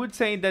know, I would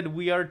say that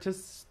we are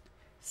just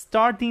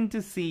starting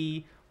to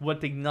see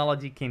what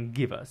technology can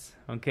give us.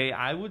 Okay,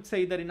 I would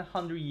say that in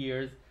 100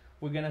 years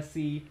we're gonna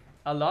see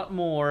a lot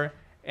more,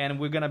 and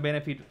we're gonna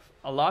benefit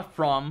a lot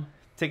from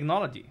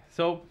technology.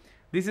 So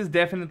this is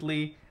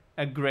definitely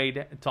a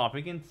great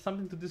topic and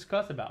something to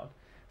discuss about.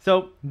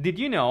 So did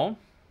you know,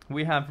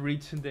 we have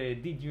reached the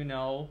did you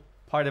know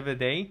part of the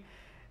day.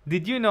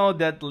 Did you know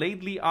that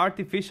lately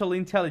artificial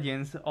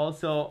intelligence,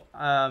 also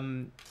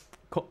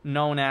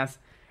known as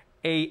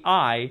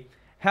AI,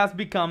 has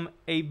become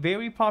a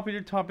very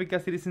popular topic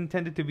as it is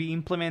intended to be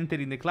implemented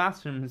in the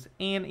classrooms,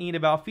 and in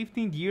about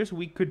 15 years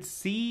we could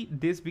see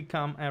this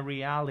become a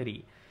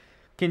reality.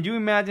 Can you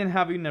imagine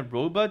having a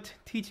robot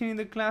teaching in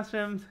the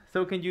classrooms?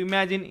 So can you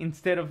imagine,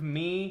 instead of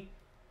me,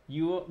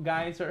 you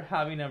guys are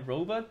having a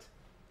robot?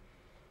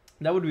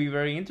 That would be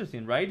very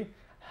interesting, right?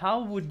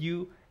 How would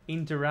you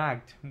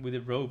interact with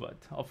a robot?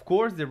 Of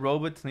course, the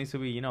robot needs to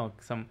be,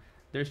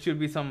 there should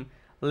be some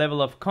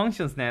level of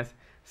consciousness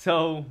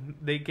so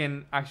they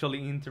can actually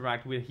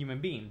interact with a human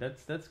being.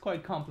 That's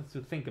quite complex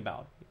to think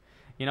about,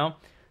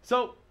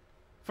 So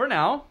for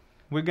now,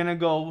 we're gonna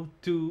go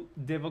to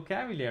the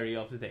vocabulary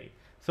of the day.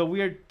 So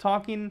we are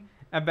talking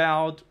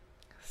about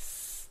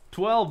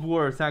 12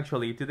 words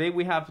actually. Today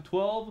we have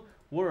 12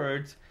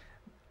 words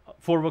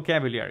for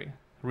vocabulary.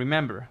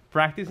 Remember,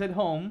 practice at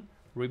home,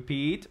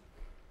 repeat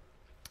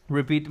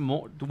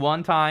more,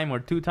 one time or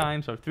two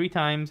times or three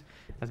times,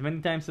 as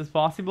many times as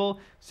possible,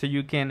 so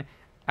you can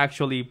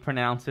actually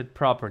pronounce it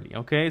properly.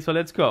 Okay, so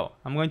let's go.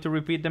 I'm going to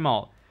repeat them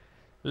all.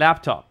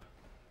 Laptop,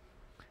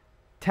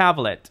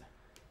 tablet,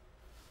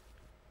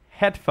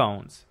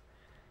 headphones,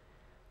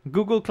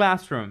 Google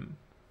Classroom,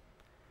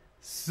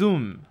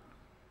 Zoom.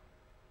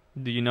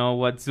 Do you know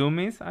what Zoom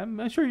is?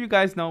 I'm sure you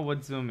guys know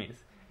what Zoom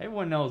is.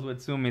 Everyone knows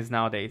what Zoom is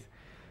nowadays.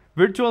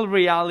 Virtual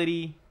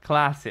reality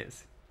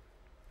classes,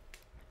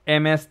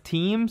 MS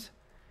Teams,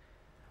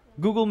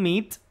 Google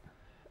Meet,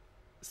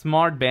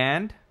 Smart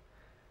Band,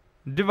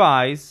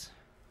 device,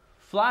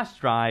 flash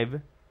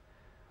drive,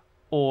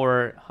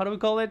 or how do we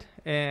call it?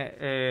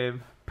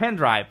 Pen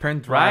drive.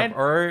 Right?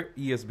 Or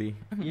USB.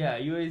 Yeah,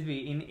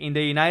 USB. In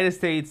the United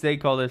States, they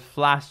call it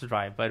flash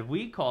drive, but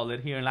we call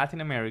it here in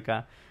Latin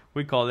America,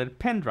 we call it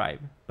pen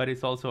drive, but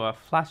it's also a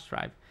flash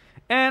drive.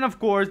 And of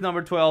course,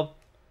 number 12,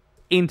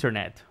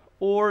 internet.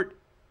 Or,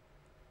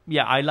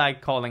 yeah, I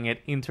like calling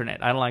it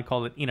internet. I don't like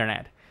calling it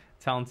internet.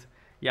 Sounds,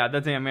 yeah,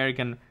 that's the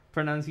American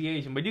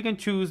pronunciation, but you can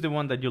choose the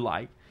one that you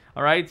like.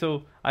 All right,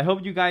 so I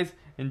hope you guys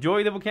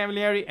enjoy the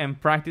vocabulary and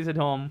practice at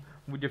home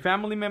with your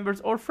family members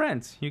or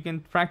friends. You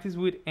can practice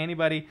with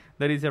anybody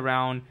that is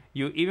around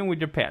you, even with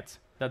your pets.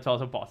 That's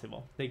also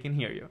possible. They can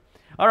hear you.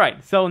 All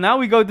right, so now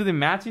we go to the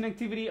matching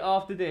activity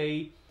of the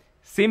day.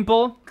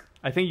 Simple.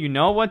 I think you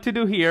know what to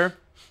do here.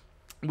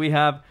 We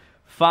have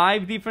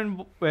 5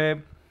 different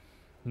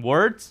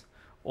words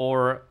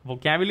or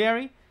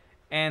vocabulary,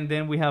 and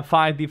then we have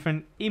 5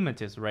 different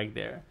images right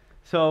there.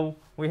 So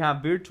we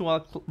have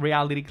virtual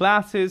reality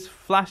classes,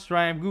 flash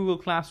drive, Google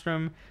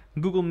Classroom,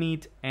 Google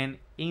Meet, and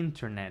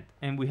internet.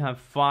 And we have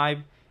 5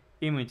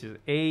 images,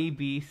 A,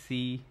 B,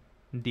 C,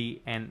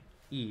 D, and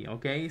E.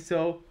 Okay,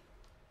 so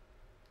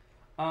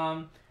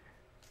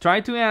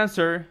try to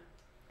answer.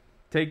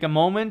 Take a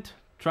moment,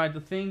 try to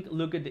think,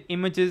 look at the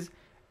images,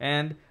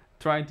 and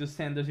try to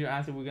send us your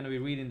answer. We're going to be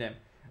reading them.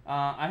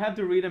 I have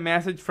to read a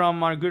message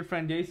from our good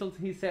friend Jason.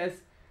 He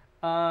says,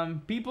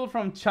 people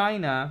from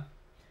China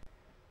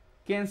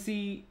can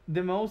see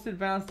the most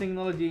advanced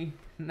technology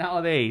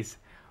nowadays.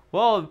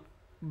 Well,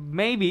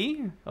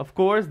 maybe, of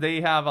course, they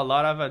have a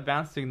lot of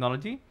advanced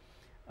technology.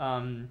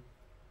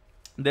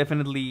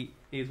 Definitely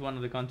is one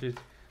of the countries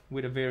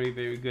with a very,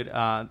 very good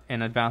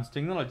and advanced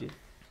technology.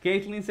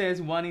 Caitlin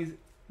says 1 is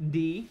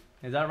D.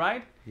 Is that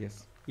right?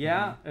 Yes.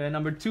 Yeah.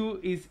 Number 2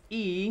 is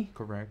E.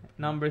 Correct.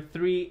 Number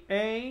 3,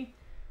 A.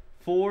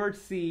 4,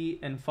 C.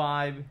 And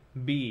 5,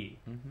 B.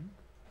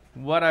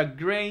 What a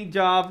great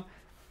job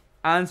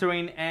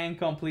answering and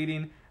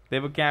completing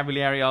the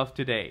vocabulary of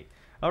today.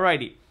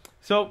 Alrighty.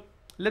 So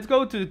let's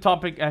go to the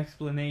topic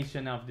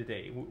explanation of the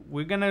day.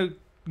 We're gonna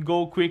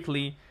go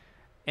quickly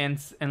and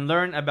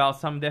learn about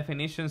some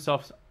definitions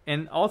of,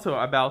 and also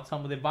about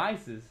some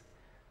devices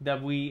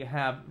that we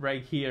have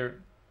right here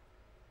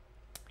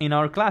in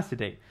our class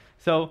today.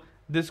 So,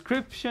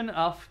 description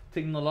of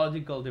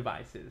technological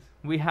devices.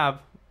 We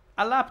have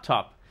a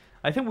laptop.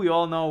 I think we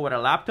all know what a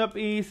laptop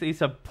is.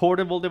 It's a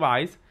portable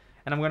device,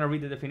 and I'm going to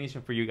read the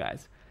definition for you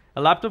guys.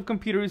 A laptop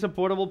computer is a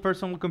portable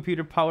personal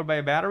computer powered by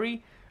a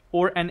battery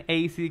or an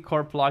AC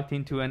cord plugged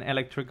into an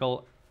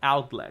electrical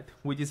outlet,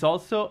 which is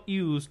also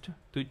used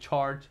to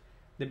charge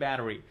the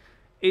battery.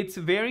 It's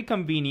very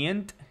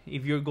convenient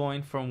if you're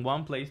going from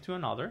one place to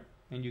another,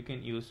 and you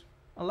can use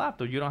a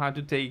laptop. You don't have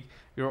to take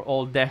your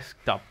old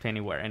desktop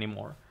anywhere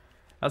anymore.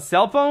 A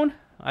cell phone,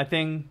 I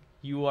think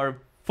you are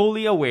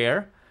fully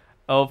aware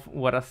of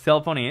what a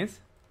cell phone is.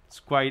 It's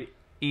quite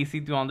easy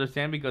to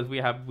understand because we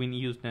have been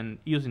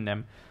using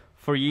them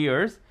for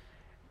years.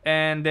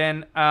 And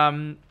then,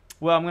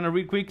 well, I'm going to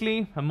read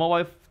quickly. A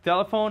mobile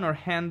telephone or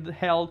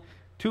handheld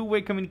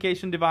two-way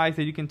communication device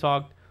that you can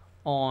talk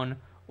on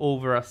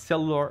over a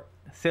cellular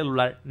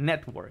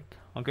network.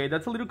 Okay,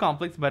 that's a little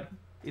complex, but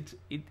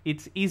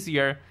it's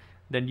easier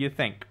than you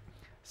think.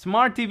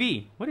 Smart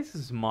TV. What is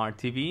a smart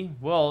TV?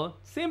 Well,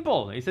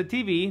 simple. It's a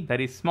TV that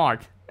is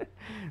smart.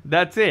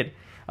 That's it.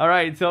 All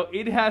right, so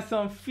it has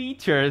some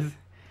features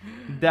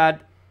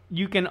that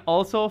you can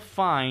also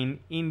find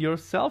in your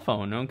cell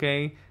phone,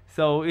 okay?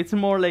 So it's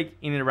more like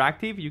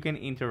interactive. You can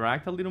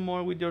interact a little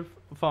more with your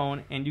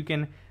phone, and you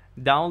can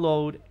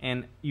download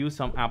and use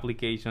some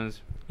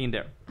applications in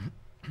there.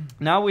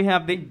 Now we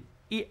have the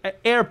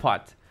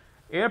AirPods.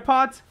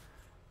 AirPods,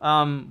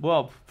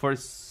 well,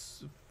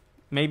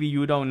 maybe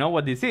you don't know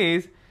what this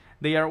is.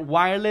 They are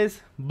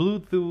wireless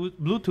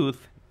Bluetooth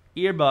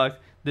earbuds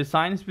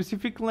designed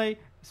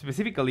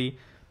specifically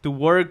to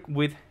work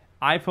with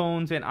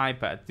iPhones and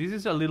iPads. This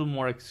is a little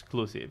more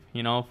exclusive,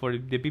 you know, for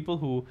the people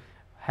who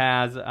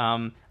has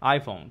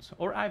iPhones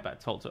or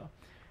iPads also.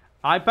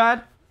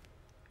 iPad,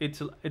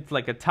 it's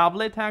like a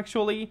tablet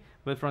actually,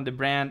 but from the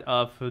brand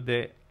of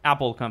the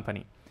Apple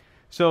company.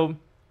 So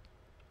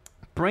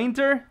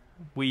printer,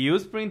 we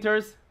use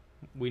printers.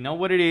 We know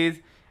what it is.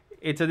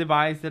 It's a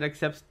device that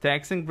accepts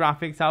text and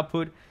graphics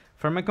output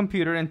from a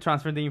computer and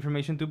transfers the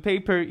information to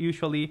paper,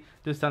 usually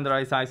to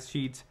standardized size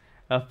sheets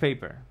of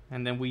paper.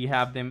 And then we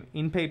have them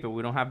in paper.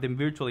 We don't have them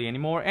virtually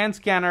anymore. And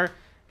scanner,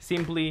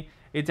 simply,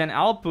 it's an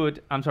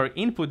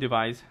input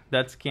device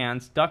that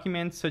scans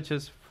documents such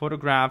as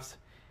photographs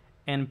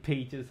and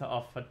pages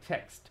of a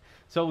text.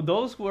 So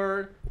those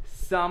were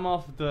some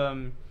of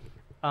the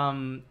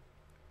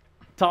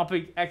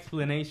topic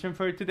explanation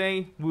for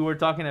today. We were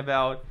talking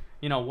about,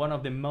 you know, one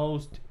of the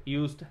most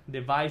used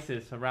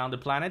devices around the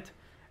planet,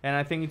 and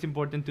I think it's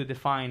important to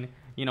define,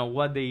 you know,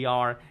 what they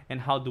are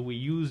and how do we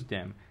use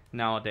them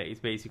nowadays,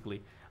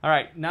 basically. All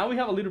right, now we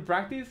have a little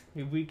practice.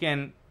 If we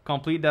can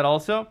complete that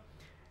also,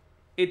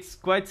 it's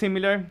quite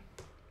similar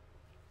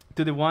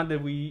to the one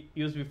that we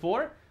used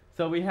before.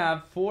 So we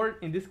have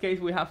in this case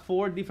we have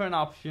 4 different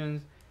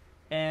options,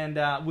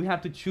 and we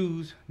have to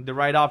choose the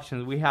right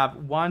options. We have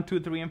 1, 2,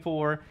 3, and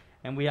 4,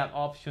 and we have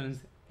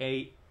options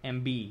A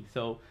and B.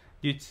 So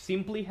you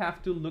simply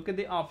have to look at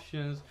the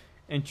options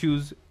and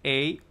choose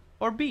A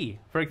or B.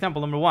 For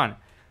example, number 1,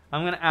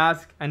 I'm going to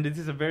ask, and this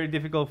is a very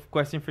difficult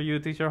question for you,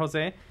 Teacher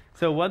Jose.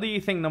 So what do you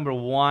think number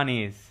 1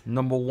 is?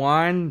 Number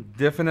 1,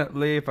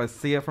 definitely, if I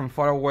see it from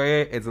far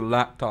away, it's a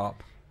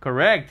laptop.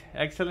 Correct.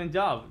 Excellent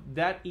job.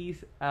 That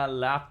is a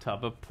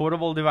laptop, a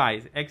portable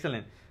device.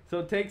 Excellent.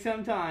 So take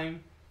some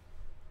time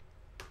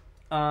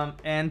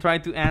and try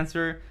to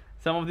answer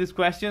some of these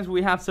questions.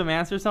 We have some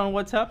answers on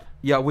WhatsApp.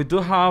 Yeah, we do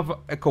have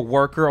a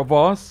co-worker of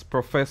us,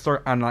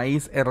 Professor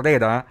Anais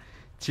Herrera.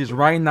 She's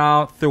right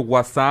now through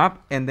WhatsApp,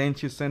 and then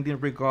she's sending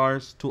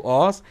regards to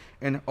us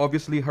and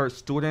obviously her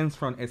students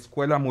from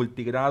Escuela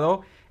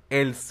Multigrado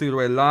El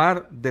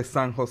Ciruelar de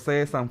San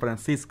Jose, San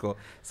Francisco.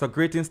 So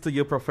greetings to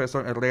you,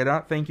 Professor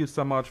Herrera. Thank you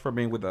so much for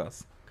being with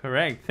us.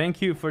 Correct.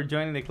 Thank you for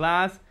joining the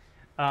class.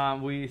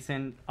 We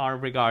send our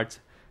regards.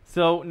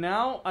 So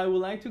now I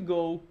would like to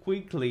go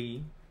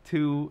quickly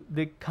to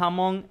the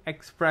common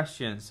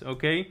expressions,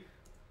 okay?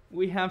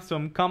 We have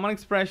some common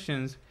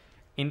expressions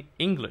in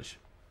English,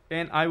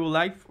 and I would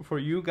like for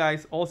you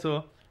guys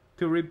also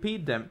to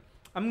repeat them.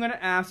 I'm going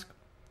to ask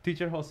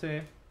Teacher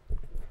Jose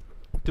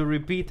to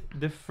repeat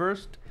the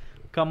first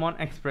common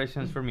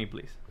expressions for me,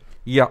 please.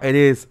 Yeah, it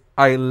is.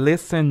 I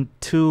listen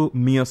to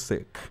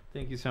music.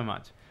 Thank you so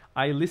much.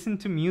 I listen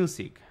to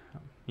music.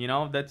 You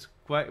know, that's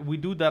quite, we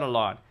do that a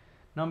lot.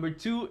 Number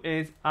 2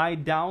 is I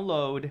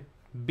download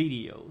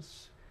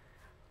videos.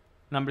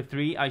 Number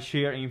 3, I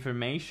share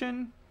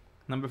information.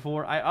 Number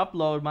 4, I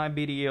upload my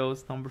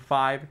videos. Number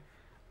 5,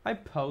 I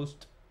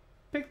post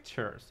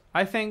pictures.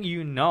 I think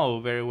you know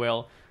very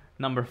well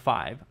number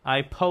 5.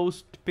 I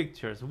post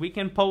pictures. We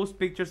can post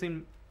pictures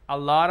in a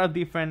lot of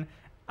different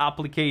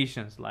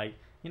applications, like,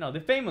 you know, the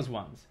famous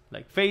ones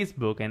like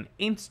Facebook and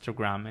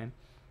Instagram,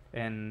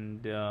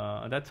 and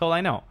that's all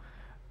I know.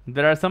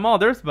 There are some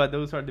others, but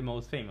those are the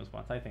most famous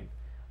ones, I think.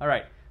 All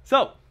right,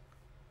 so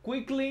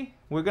quickly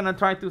we're gonna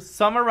try to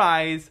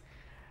summarize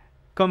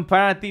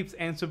comparatives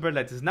and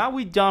superlatives. Now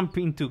we jump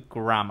into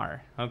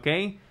grammar,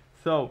 okay?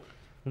 So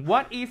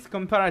what is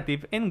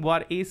comparative and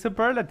what is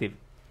superlative?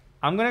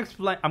 I'm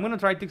gonna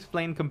try to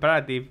explain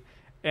comparative,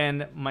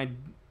 and my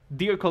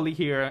dear colleague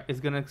here is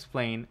gonna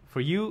explain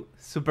for you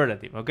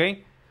superlative,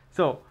 okay?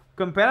 So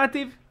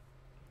comparative,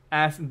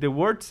 as the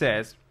word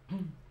says,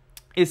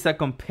 is a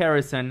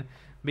comparison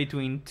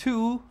between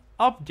two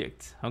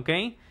objects,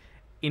 okay?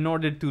 In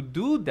order to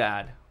do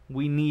that,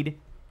 we need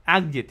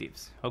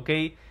adjectives,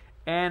 okay?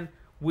 And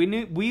we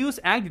use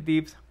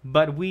adjectives,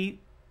 but we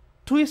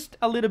twist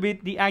a little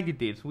bit the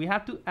adjectives. We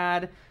have to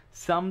add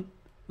some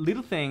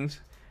little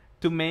things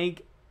to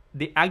make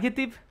the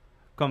adjective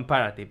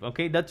comparative,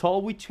 okay? That's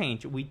all we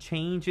change. We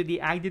change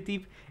the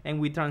adjective and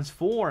we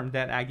transform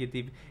that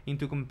adjective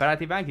into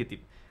comparative adjective.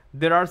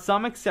 There are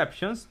some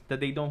exceptions that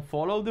they don't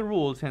follow the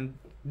rules, and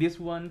these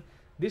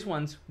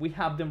ones, we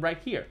have them right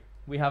here.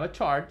 We have a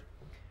chart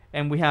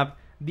and we have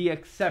the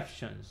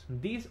exceptions.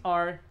 These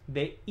are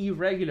the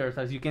irregulars.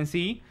 As you can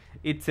see,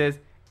 it says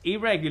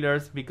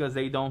irregulars because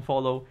they don't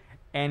follow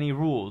any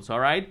rules, all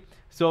right?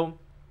 So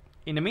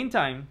in the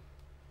meantime,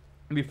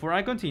 before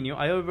I continue,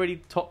 I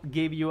already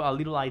gave you a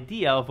little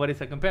idea of what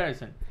is a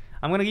comparison.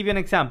 I'm going to give you an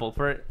example.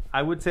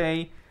 I would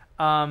say,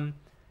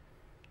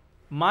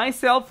 my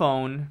cell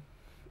phone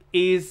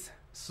is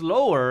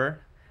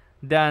slower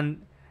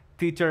than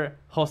Teacher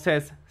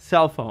Jose's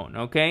cell phone,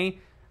 okay?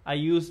 I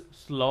use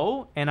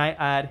slow and I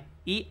add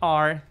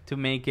ER to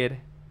make it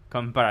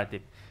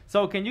comparative.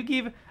 So can you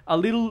give a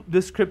little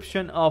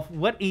description of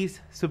what is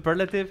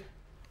superlative?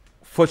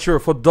 For sure.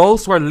 For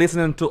those who are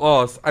listening to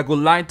us, I would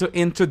like to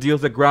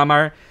introduce the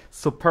grammar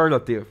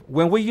superlative.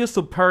 When we use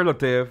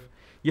superlative,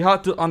 you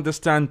have to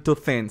understand two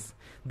things.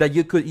 That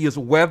you could use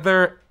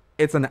whether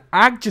it's an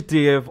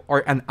adjective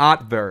or an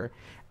adverb.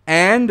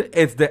 And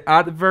it's the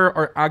adverb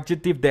or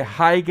adjective the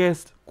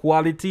highest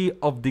quality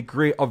of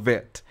degree of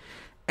it.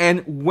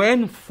 And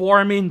when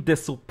forming the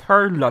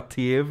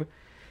superlative,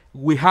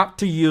 we have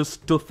to use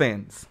two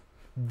things.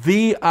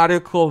 The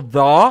article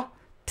the,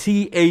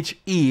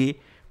 THE,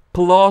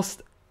 plus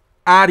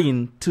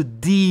adding to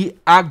the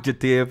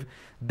adjective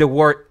the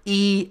word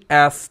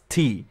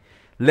EST.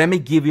 Let me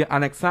give you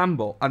an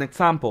example.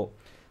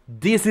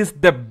 This is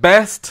the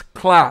best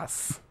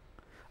class.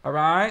 All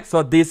right?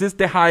 So this is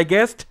the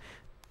highest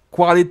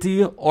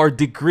quality or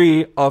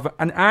degree of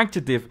an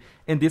adjective.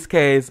 In this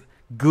case,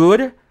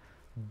 good,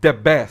 the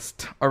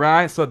best. All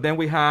right? So then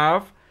we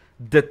have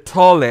the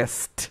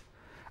tallest.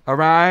 All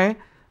right?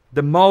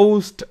 The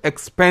most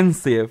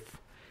expensive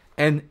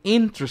and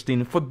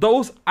interesting. For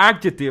those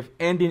adjectives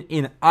ending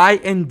in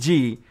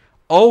ing,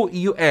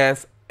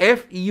 ous,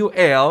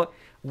 ful,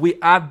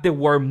 we add the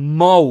word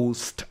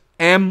most,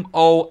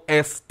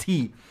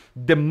 M-O-S-T.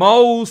 The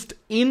most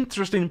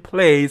interesting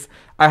place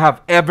I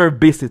have ever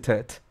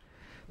visited.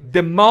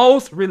 The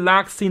most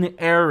relaxing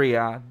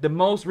area, the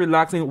most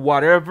relaxing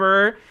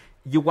whatever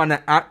you want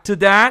to add to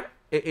that,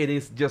 it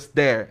is just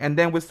there. And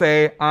then we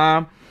say,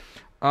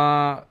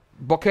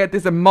 Boquete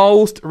is the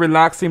most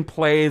relaxing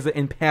place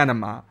in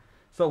Panama.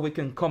 So we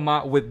can come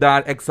up with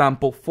that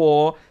example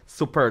for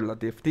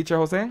superlative. Teacher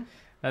Jose?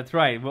 That's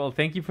right. Well,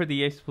 thank you for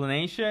the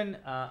explanation.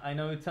 I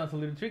know it sounds a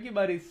little tricky,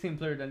 but it's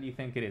simpler than you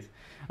think it is.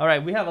 All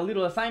right, we have a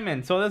little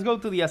assignment. So let's go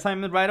to the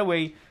assignment right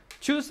away.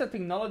 Choose a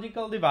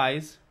technological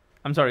device.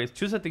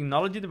 Choose a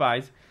technology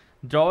device,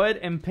 draw it,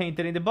 and paint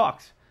it in the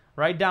box.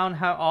 Write down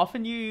how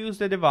often you use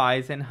the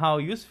device and how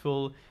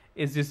useful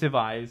is this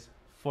device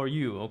for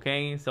you,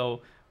 okay?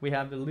 So we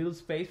have a little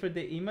space for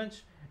the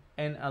image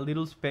and a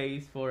little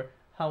space for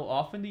how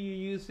often do you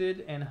use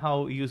it and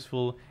how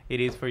useful it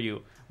is for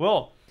you.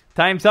 Well,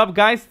 time's up,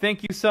 guys.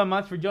 Thank you so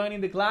much for joining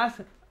the class.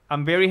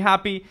 I'm very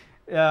happy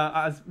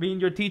as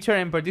being your teacher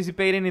and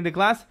participating in the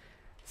class.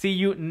 See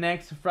you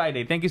next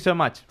Friday. Thank you so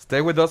much.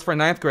 Stay with us for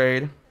 9th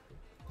grade.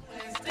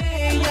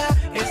 Estrella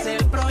es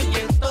el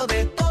proyecto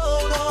de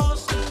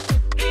todos.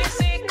 Y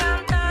si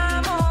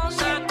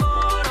cantamos a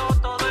coro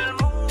todo el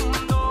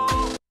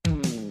mundo.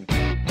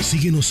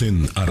 Síguenos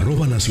en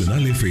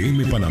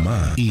 @NacionalFM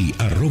Panamá y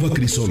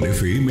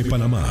 @CrisolFM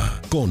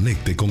Panamá.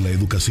 Conecte con la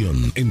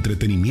educación,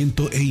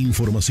 entretenimiento e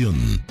información.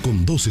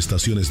 Con 2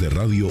 estaciones de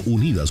radio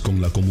unidas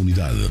con la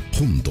comunidad.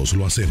 Juntos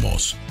lo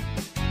hacemos.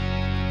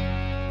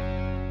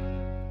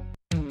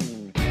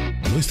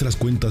 Nuestras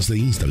cuentas de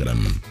Instagram,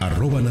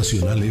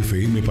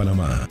 @NacionalFM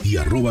Panamá y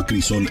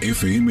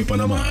 @CrisolFM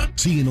Panamá.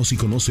 Síguenos y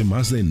conoce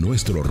más de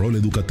nuestro rol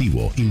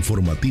educativo,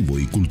 informativo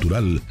y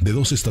cultural de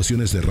 2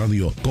 estaciones de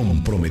radio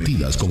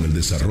comprometidas con el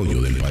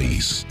desarrollo del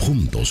país.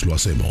 Juntos lo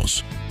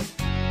hacemos.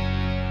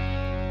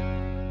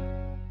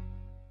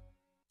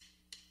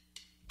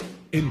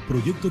 El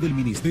proyecto del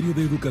Ministerio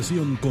de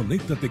Educación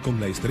Conéctate con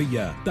la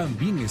Estrella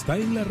también está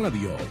en la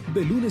radio.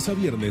 De lunes a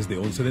viernes de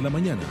 11 de la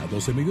mañana a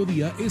 12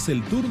 mediodía es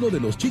el turno de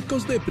los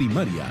chicos de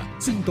primaria.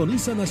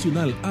 Sintoniza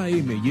Nacional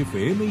AM y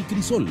FM y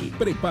Crisol.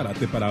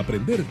 Prepárate para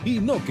aprender y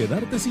no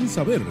quedarte sin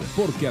saber,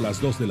 porque a las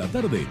 2 de la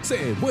tarde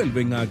se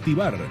vuelven a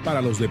activar para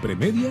los de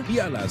premedia y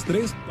a las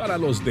 3 para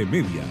los de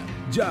media.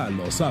 Ya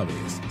lo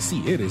sabes,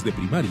 si eres de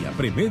primaria,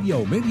 premedia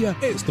o media,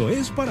 esto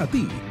es para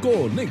ti.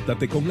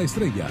 Conéctate con la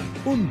Estrella,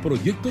 un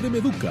proyecto de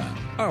Meduca,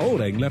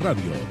 ahora en la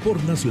radio,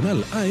 por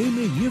Nacional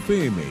AM y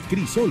FM,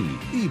 Crisol,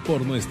 y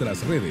por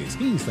nuestras redes,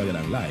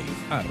 Instagram Live,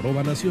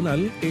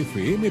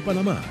 @NacionalFM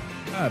Panamá,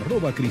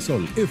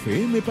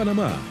 @CrisolFM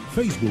Panamá,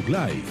 Facebook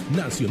Live,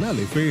 Nacional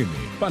FM,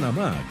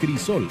 Panamá,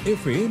 Crisol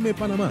FM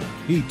Panamá,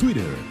 y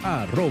Twitter,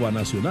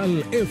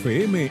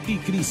 @NacionalFM y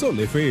Crisol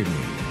FM.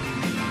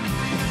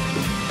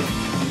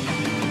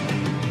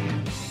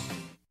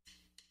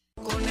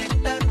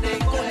 Conéctate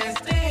con la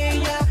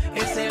Estrella,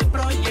 es el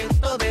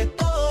proyecto de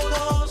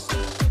todos.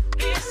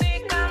 Y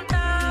si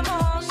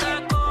cantamos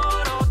a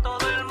coro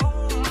todo el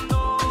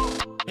mundo.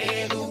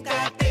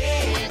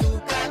 Edúcate,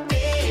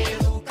 edúcate,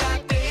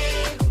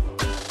 edúcate.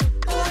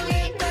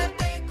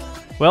 Conéctate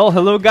con... Well,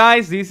 hello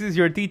guys, this is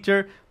your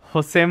teacher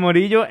Jose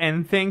Morillo,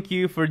 and thank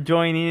you for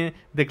joining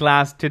the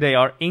class today,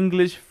 our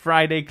English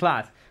Friday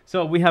class.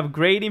 So we have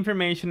great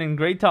information and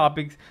great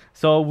topics,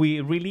 so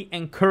we really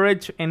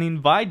encourage and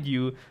invite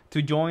you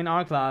to join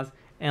our class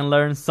and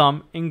learn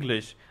some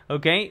English.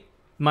 Okay,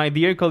 my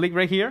dear colleague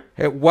right here.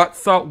 Hey,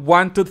 what's up?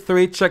 1, 2,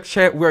 3,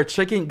 check. We're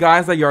checking,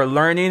 guys, that you're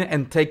learning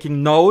and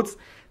taking notes.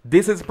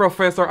 This is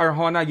Professor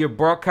Arjona, your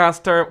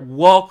broadcaster.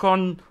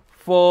 Welcome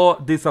for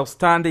this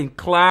outstanding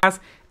class.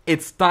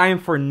 It's time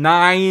for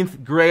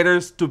 9th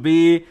graders to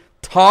be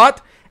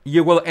taught.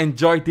 You will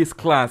enjoy this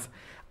class.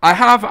 I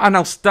have an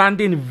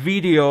outstanding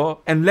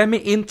video, and let me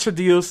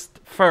introduce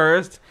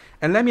first,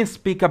 and let me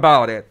speak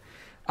about it.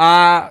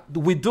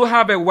 We do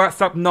have a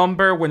WhatsApp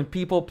number when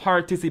people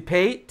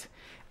participate,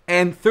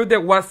 and through the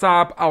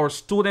WhatsApp, our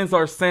students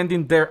are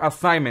sending their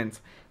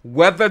assignments.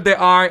 Whether they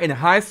are in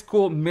high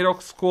school, middle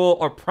school,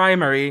 or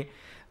primary,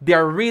 they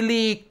are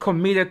really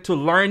committed to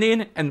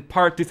learning and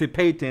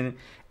participating,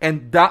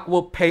 and that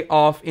will pay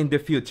off in the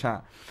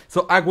future.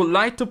 So I would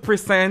like to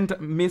present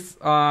this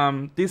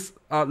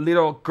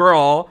little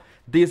girl.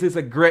 This is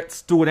a great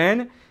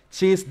student.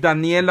 She's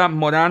Daniela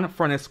Moran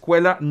from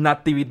Escuela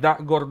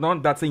Natividad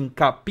Gordon. That's in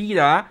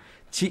Capira.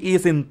 She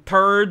is in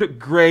 3rd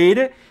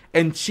grade,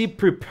 and she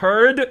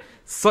prepared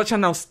such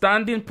an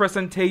outstanding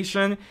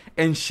presentation,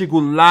 and she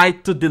would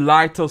like to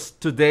delight us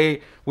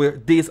today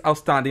with this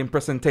outstanding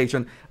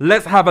presentation.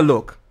 Let's have a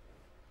look.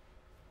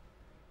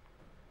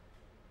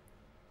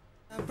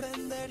 Good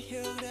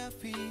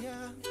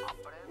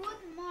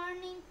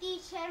morning,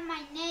 teacher.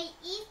 My name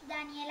is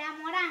Daniela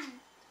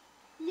Moran.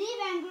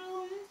 Living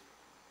room,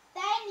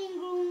 dining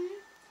room,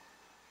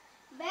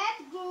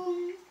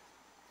 bedroom,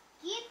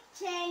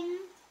 kitchen,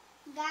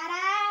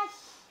 garage,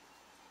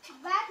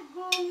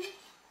 bathroom,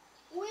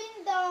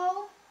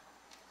 window,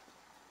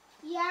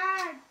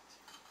 yard,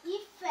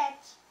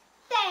 effect,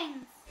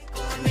 thanks.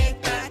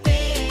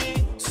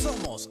 Conéctate.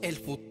 Somos el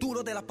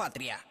futuro de la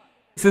patria.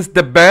 This is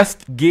the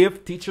best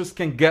gift teachers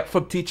can get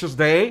for Teachers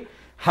Day.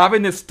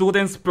 Having the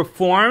students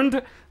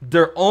performed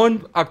their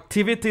own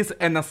activities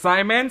and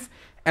assignments,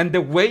 and the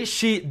way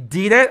she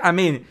did it, I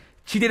mean,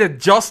 She did a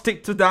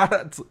justice to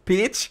that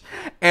pitch,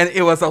 and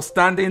it was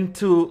outstanding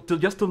to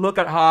just to look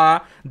at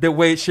her, the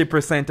way she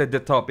presented the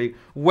topic.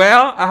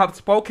 Well, I have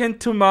spoken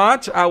too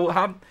much. I will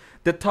have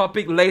the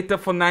topic later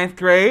for 9th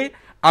grade.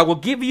 I will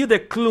give you the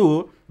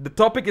clue. The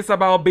topic is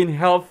about being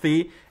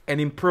healthy and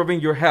improving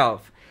your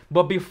health.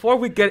 But before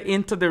we get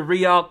into the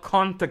real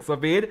context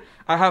of it,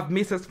 I have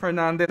Mrs.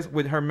 Fernandez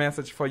with her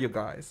message for you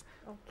guys.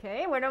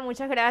 Ok, bueno,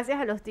 muchas gracias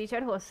a los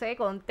teachers José,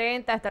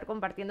 contenta de estar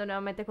compartiendo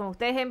nuevamente con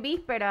ustedes en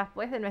vísperas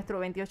pues de nuestro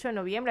 28 de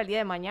noviembre, el día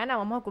de mañana,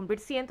 vamos a cumplir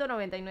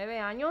 199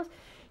 años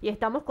y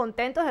estamos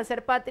contentos de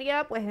hacer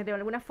patria pues de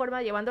alguna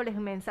forma llevándoles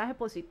mensajes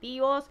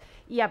positivos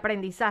y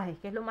aprendizajes,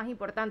 que es lo más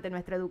importante,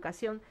 nuestra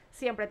educación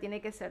siempre tiene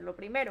que ser lo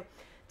primero.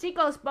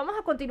 Chicos, vamos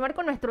a continuar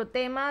con nuestro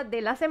tema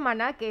de la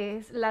semana, que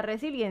es la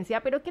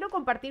resiliencia, pero quiero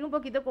compartir un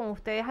poquito con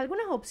ustedes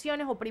algunas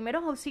opciones o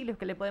primeros auxilios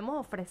que le podemos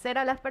ofrecer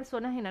a las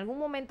personas en algún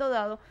momento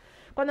dado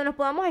cuando nos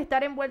podamos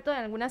estar envueltos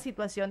en alguna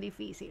situación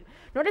difícil.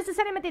 No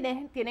necesariamente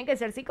tienen que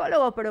ser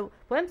psicólogos, pero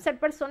pueden ser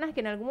personas que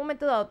en algún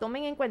momento dado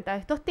tomen en cuenta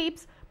estos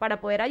tips para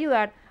poder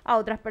ayudar a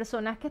otras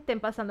personas que estén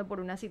pasando por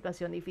una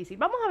situación difícil.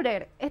 Vamos a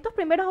ver, estos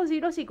primeros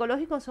auxilios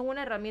psicológicos son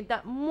una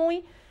herramienta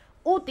muy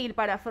útil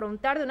para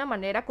afrontar de una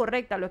manera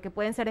correcta lo que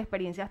pueden ser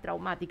experiencias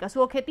traumáticas.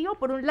 Su objetivo,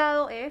 por un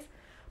lado, es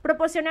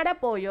proporcionar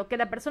apoyo, que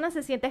la persona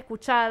se sienta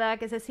escuchada,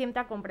 que se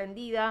sienta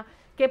comprendida,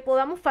 que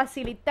podamos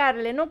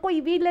facilitarle, no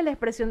cohibirle la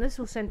expresión de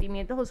sus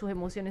sentimientos o sus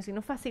emociones,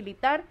 sino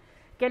facilitar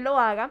que lo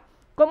haga,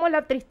 como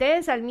la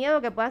tristeza, el miedo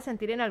que pueda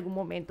sentir en algún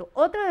momento.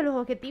 Otro de los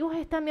objetivos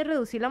es también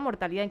reducir la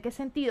mortalidad. ¿En qué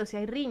sentido? Si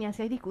hay riñas,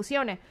 si hay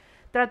discusiones,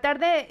 tratar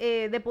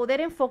de poder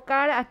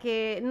enfocar a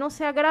que no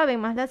se agrave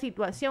más la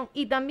situación,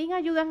 y también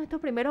ayudan estos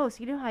primeros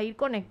auxilios a ir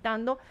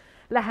conectando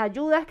las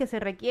ayudas que se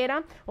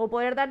requieran o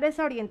poder darle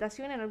esa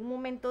orientación en algún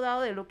momento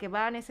dado de lo que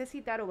va a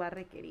necesitar o va a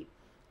requerir.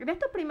 En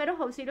estos primeros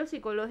auxilios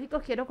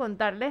psicológicos quiero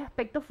contarles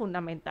aspectos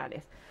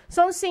fundamentales.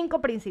 Son 5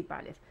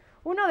 principales.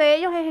 Uno de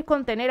ellos es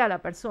contener a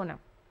la persona.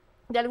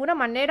 De alguna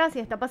manera, si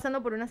está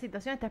pasando por una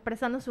situación, está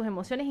expresando sus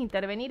emociones,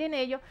 intervenir en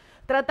ello,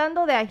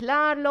 tratando de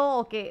aislarlo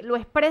o que lo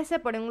exprese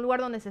por en un lugar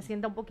donde se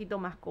sienta un poquito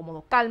más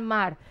cómodo.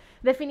 Calmar.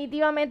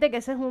 Definitivamente que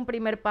ese es un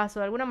primer paso.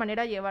 De alguna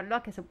manera llevarlo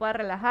a que se pueda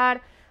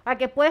relajar, a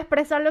que pueda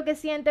expresar lo que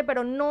siente,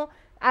 pero no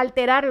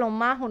alterarlo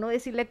más o no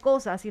decirle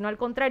cosas, sino al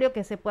contrario,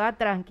 que se pueda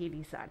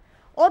tranquilizar.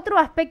 Otro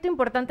aspecto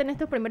importante en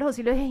estos primeros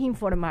auxilios es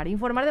informar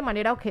de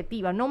manera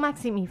objetiva, no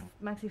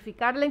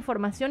maxificar la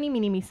información y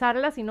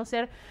minimizarla, sino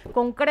ser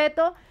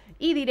concreto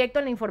y directo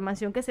en la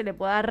información que se le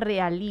pueda dar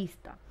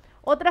realista.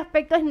 Otro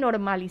aspecto es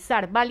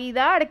normalizar,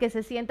 validar que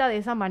se sienta de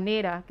esa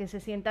manera, que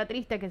se sienta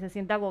triste, que se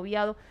sienta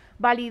agobiado,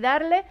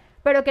 validarle,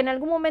 pero que en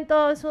algún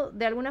momento eso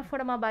de alguna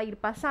forma va a ir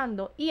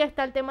pasando. Y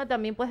está el tema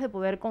también pues de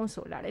poder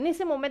consolar. En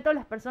ese momento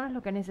las personas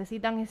lo que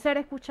necesitan es ser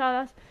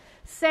escuchadas,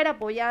 ser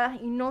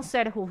apoyadas y no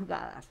ser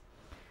juzgadas.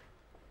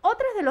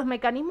 Otros de los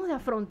mecanismos de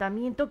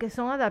afrontamiento que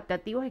son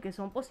adaptativos y que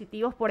son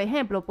positivos, por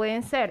ejemplo,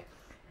 pueden ser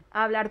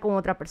hablar con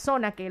otra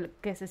persona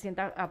que se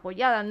sienta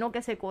apoyada, no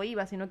que se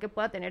cohíba, sino que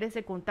pueda tener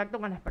ese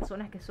contacto con las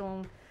personas que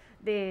son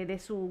de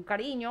su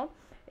cariño,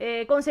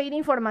 conseguir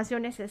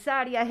información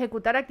necesaria,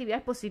 ejecutar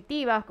actividades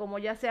positivas, como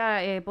ya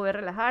sea poder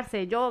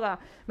relajarse, yoga,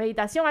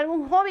 meditación,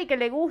 algún hobby que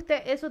le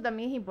guste, eso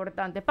también es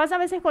importante. Pasa a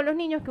veces con los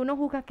niños que uno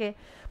juzga que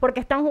porque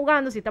están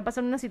jugando, si está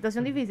pasando una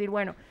situación difícil,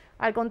 bueno,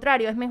 al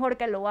contrario, es mejor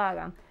que lo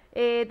hagan.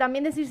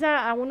 También decirse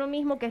a uno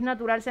mismo que es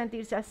natural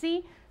sentirse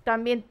así,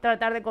 también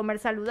tratar de comer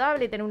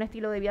saludable y tener un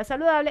estilo de vida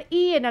saludable,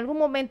 y en algún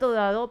momento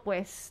dado,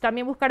 pues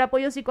también buscar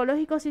apoyo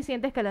psicológico si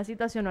sientes que la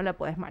situación no la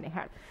puedes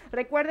manejar.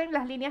 Recuerden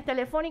las líneas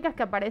telefónicas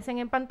que aparecen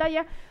en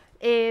pantalla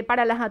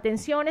para las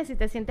atenciones. Si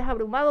te sientes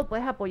abrumado,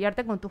 puedes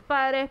apoyarte con tus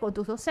padres, con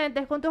tus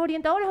docentes, con tus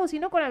orientadores, o si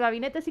no, con el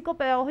gabinete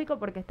psicopedagógico,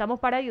 porque estamos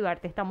para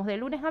ayudarte. Estamos de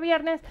lunes a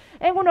viernes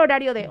en un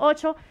horario de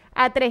 8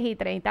 a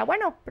 3:30.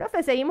 Bueno,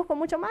 profe, seguimos con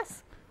mucho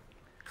más.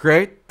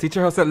 Great.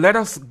 Teacher Jose, let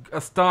us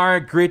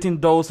start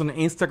greeting those on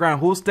Instagram.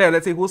 Who's there?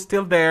 Let's see who's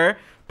still there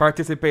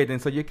participating.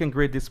 So you can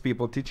greet these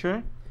people,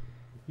 teacher.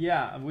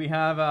 Yeah, we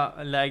have,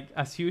 like,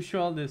 as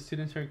usual, the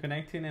students are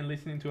connecting and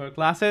listening to our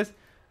classes.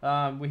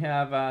 We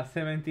have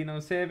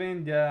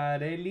 1707,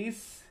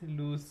 Yarelis,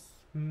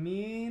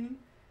 Luzmin,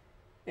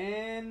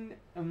 and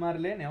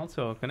Marlene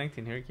also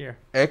connecting here.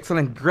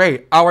 Excellent.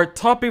 Great. Our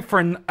topic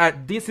for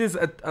this is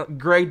a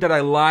grade that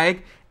I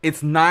like.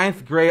 It's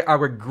 9th grade.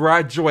 Our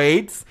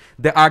graduates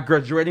that are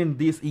graduating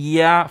this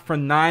year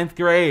from 9th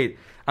grade.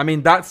 I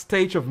mean, that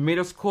stage of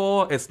middle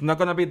school is not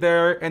going to be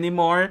there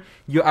anymore.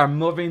 You are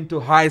moving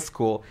to high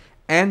school.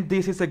 And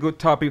this is a good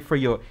topic for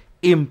you.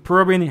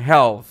 Improving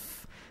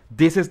health.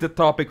 This is the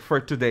topic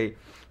for today.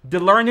 The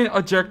learning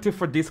objective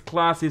for this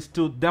class is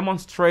to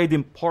demonstrate the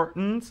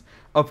importance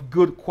of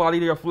good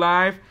quality of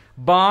life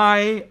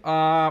by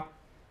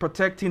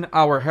protecting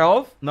our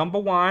health, number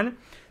 1.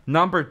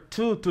 Number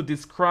 2, to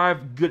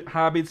describe good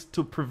habits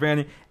to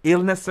prevent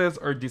illnesses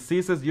or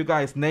diseases. You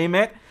guys name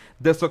it.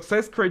 The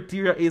success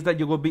criteria is that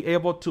you will be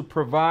able to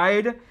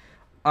provide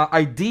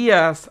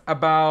ideas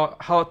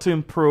about how to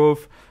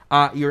improve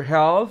your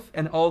health,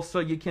 and also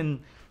you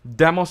can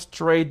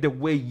demonstrate the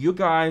way you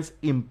guys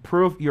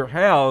improve your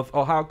health,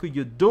 or how could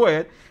you do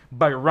it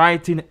by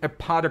writing a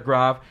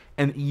paragraph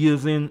and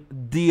using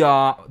the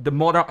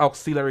modal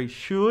auxiliary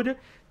should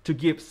to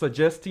give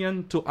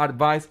suggestion, to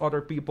advise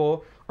other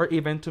people, or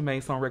even to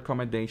make some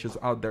recommendations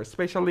out there,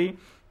 especially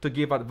to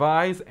give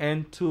advice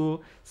and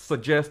to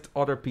suggest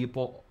other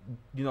people,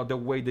 the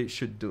way they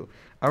should do.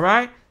 All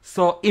right?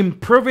 So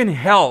improving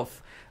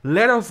health.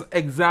 Let us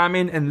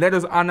examine and let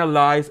us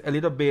analyze a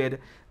little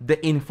bit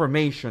the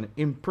information.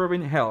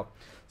 Improving health.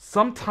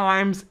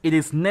 Sometimes it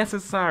is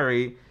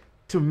necessary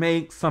to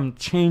make some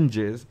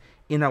changes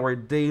in our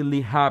daily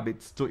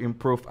habits to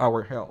improve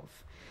our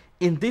health.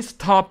 In this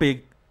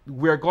topic,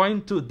 we're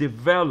going to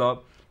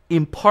develop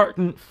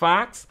important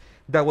facts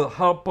that will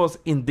help us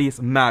in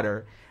this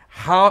matter.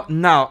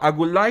 Now, I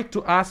would like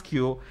to ask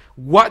you,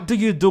 what do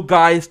you do,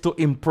 guys, to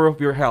improve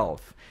your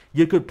health?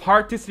 You could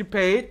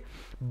participate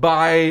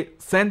by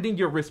sending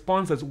your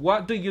responses.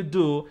 What do you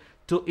do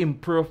to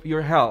improve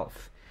your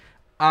health?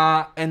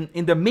 And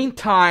in the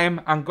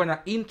meantime, I'm going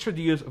to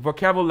introduce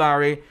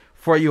vocabulary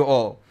for you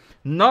all.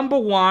 Number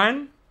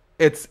 1,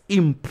 it's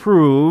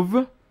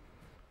improve.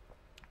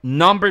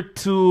 Number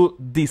 2,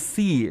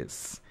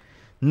 disease.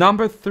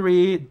 Number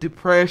 3,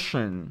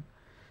 depression.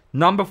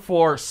 Number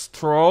 4,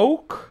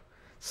 stroke.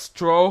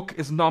 Stroke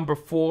is number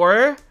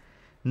 4.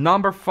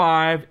 Number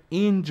 5,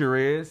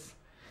 injuries.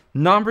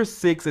 Number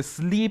 6 is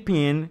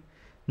sleeping.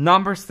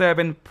 Number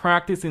 7,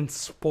 practicing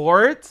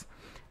sports.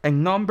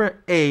 And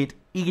number 8,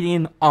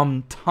 eating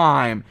on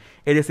time.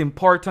 It is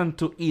important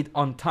to eat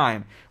on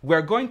time.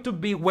 We're going to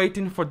be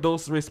waiting for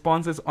those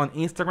responses on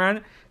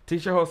Instagram.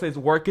 Teacher Jose is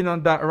working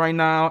on that right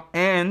now.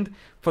 And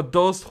for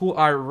those who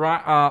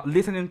are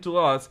listening to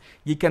us,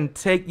 you can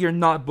take your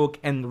notebook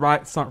and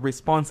write some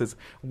responses.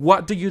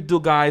 What do you do,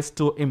 guys,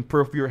 to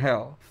improve your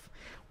health?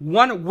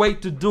 One way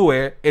to do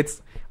it,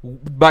 it's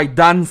by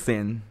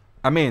dancing.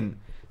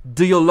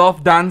 Do you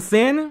love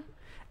dancing?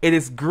 It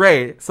is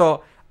great.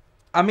 So,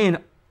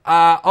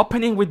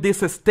 opening with this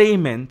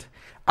statement,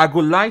 I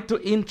would like to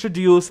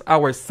introduce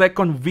our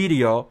second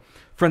video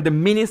from the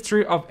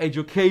Ministry of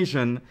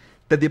Education,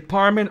 the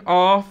Department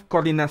of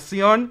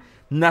Coordinación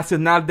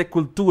Nacional de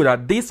Cultura.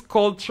 This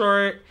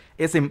culture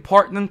is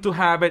important to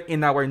have it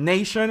in our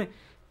nation.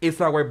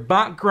 It's our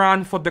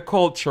background for the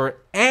culture.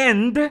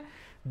 And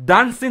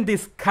dancing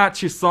this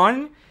catchy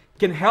song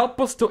can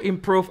help us to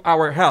improve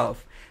our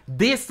health.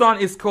 This song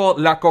is called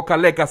La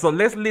Cocaleca. So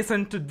let's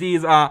listen to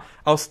these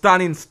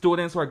outstanding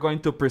students who are going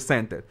to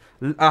present it.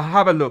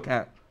 Have a look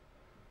at.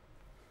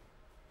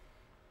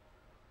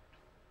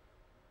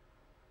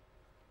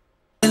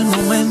 El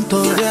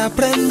momento de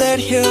aprender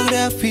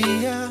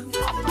geografía.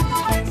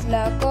 Es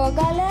la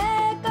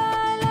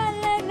cocaleca, la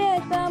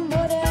alegre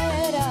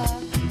tamborera,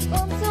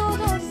 con su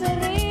dulce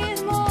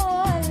ritmo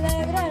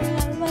alegra el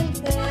alma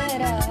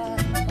entera.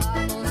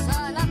 Vamos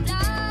a la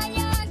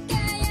playa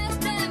que ya es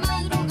de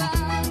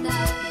madrugada,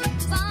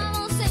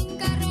 vamos en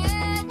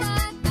carreta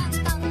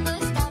cantando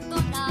esta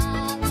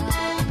tonada.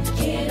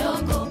 Quiero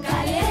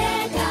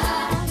cocaleca,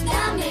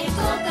 dame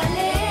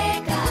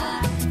cocaleca,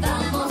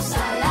 vamos a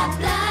la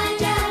playa.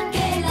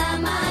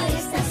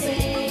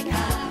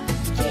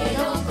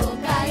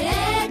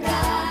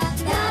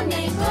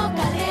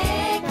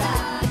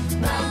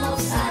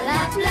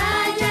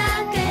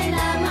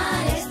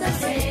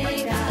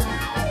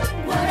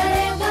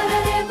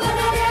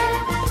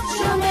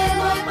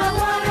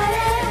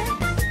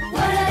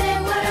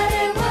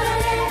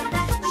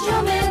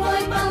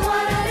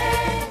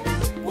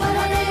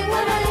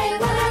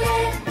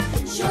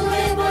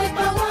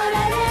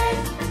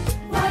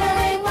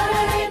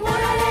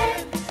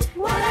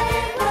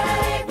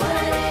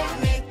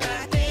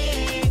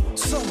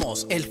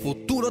 El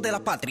futuro de la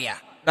patria.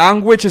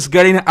 Language is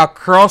getting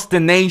across the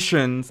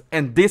nations,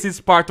 and this is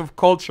part of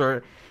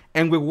culture.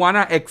 And we want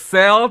to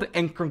excel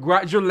and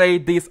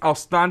congratulate these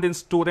outstanding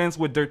students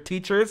with their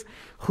teachers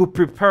who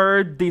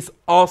prepared this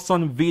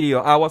awesome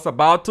video. I was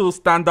about to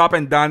stand up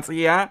and dance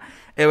here.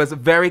 It was a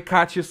very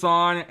catchy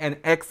song and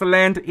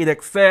excellent. It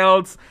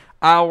excels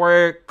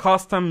our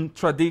custom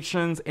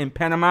traditions in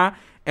Panama,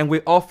 and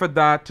we offer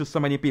that to so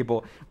many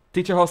people.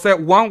 Teacher Jose,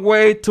 one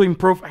way to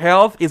improve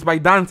health is by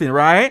dancing,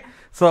 right?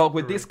 So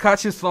with this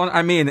catchy song,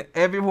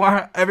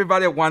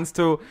 everybody wants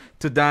to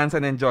dance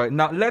and enjoy.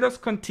 Now let us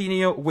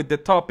continue with the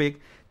topic.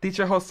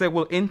 Teacher Jose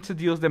will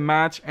introduce the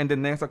match and the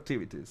next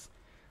activities.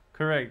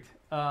 Correct.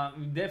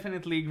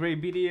 Definitely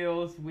great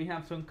videos. We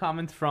have some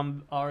comments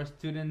from our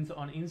students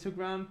on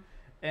Instagram,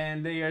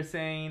 and they are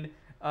saying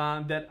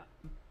that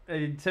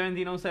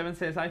 1707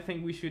 says, I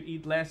think we should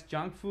eat less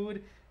junk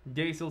food.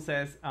 Jaisal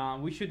says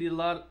we should eat a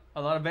lot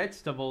of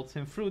vegetables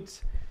and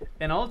fruits,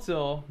 and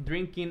also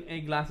drinking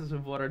 8 glasses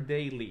of water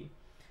daily.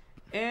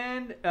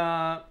 And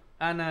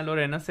Ana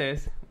Lorena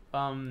says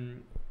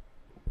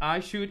I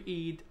should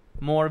eat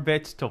more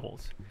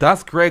vegetables.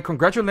 That's great.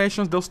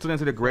 Congratulations. Those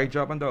students did a great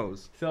job on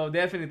those. So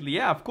definitely,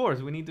 yeah, of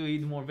course, we need to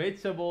eat more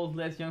vegetables,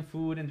 less junk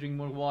food, and drink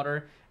more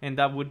water, and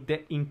that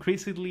would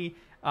increasingly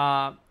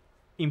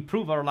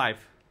improve our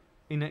life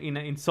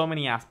in so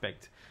many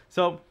aspects.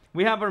 So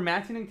we have our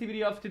matching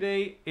activity of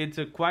today. It's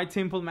a quite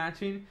simple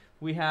matching.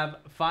 We have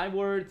 5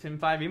 words and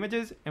 5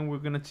 images, and we're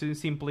going to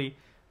simply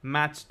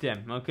match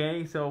them.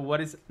 Okay, so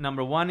what is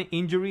number 1?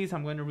 Injuries.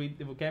 I'm going to read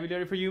the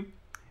vocabulary for you.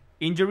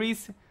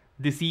 Injuries,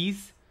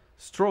 disease,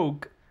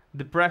 stroke,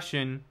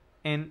 depression,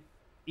 and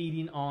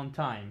eating on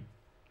time.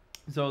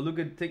 So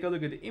take a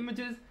look at the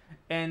images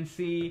and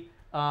see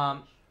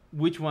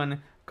which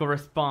one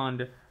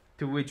correspond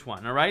to which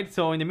one. All right,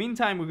 so in the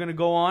meantime, we're going to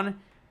go on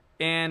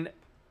and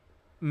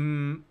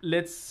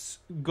let's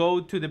go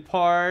to the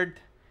part.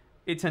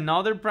 It's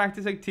another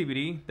practice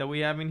activity that we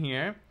have in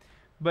here,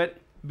 but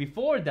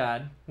before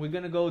that, we're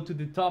going to go to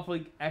the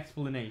topic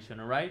explanation.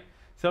 All right,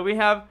 so we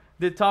have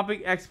the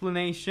topic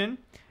explanation.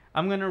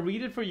 I'm going to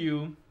read it for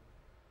you,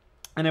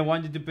 and I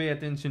want you to pay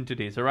attention to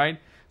this. All right,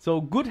 so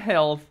good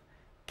health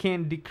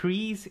can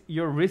decrease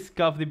your risk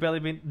of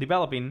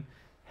developing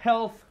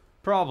health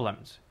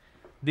problems.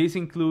 These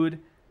include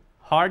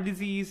heart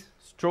disease,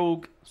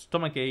 stroke,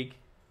 stomachache,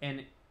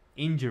 and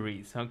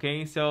injuries.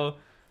 Okay, so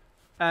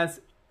as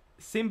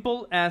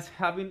simple as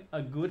having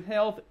a good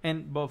health,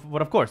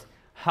 but of course,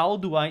 how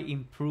do I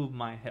improve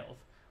my health?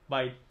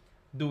 By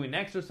doing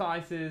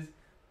exercises,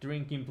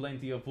 drinking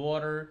plenty of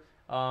water,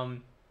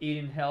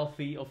 eating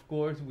healthy, of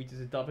course, which is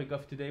the topic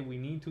of today. We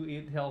need to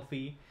eat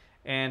healthy,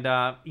 and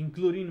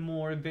including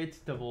more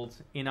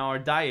vegetables in our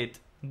diet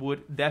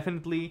would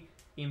definitely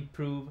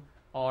improve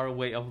our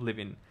way of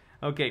living.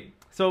 Okay,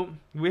 so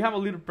we have a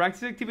little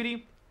practice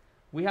activity.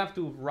 We have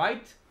to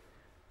write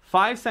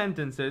 5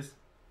 sentences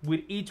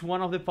with each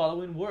one of the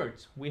following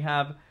words. We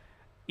have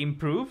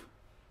improve,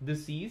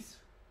 disease,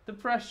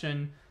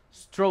 depression,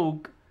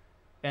 stroke,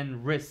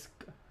 and risk.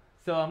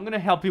 So I'm going to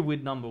help you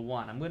with number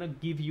 1. I'm going to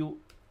give you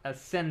a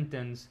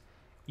sentence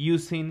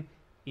using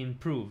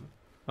improve.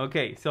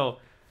 Okay, so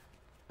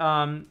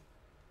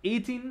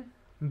eating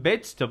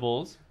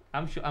vegetables.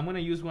 I'm going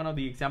to use one of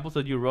the examples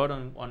that you wrote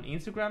on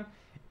Instagram.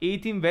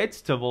 Eating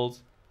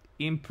vegetables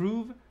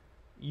improve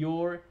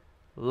your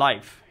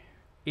life.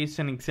 It's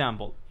an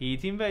example.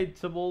 Eating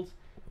vegetables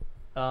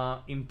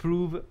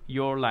improve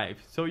your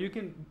life. So you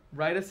can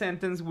write a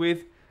sentence with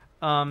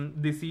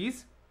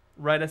disease,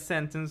 write a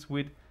sentence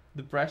with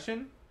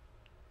depression,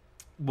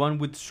 one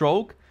with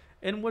stroke,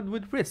 and one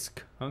with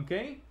risk.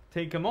 Okay,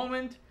 take a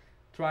moment,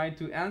 try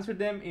to answer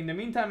them. In the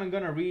meantime, I'm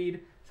gonna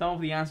read some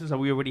of the answers that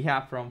we already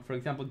have from, for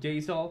example,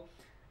 JSOL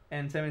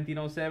and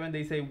 1707.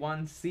 They say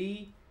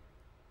 1C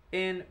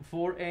and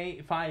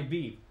 4A,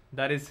 5B.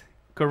 That is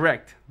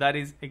correct. That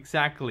is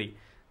exactly.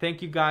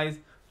 Thank you guys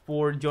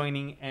for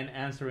joining and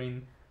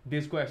answering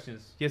these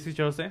questions. Yes,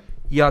 teacher Jose?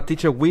 Yeah,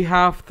 teacher, we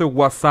have through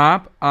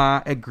WhatsApp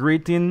a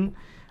greeting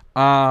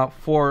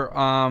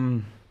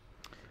for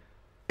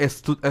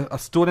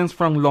students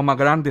from Loma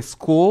Grande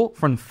School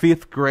from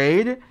 5th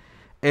grade.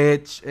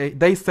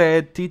 They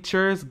said,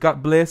 teachers,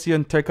 God bless you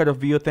and take care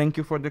of you. Thank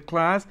you for the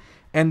class.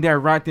 And they're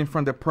writing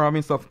from the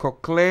province of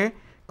Coclé,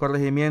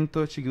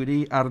 Corregimiento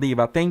Chigurí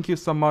Arriba. Thank you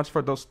so much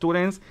for those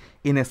students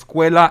in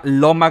Escuela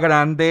Loma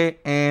Grande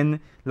en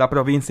la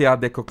provincia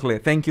de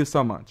Coclé. Thank you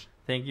so much.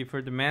 Thank you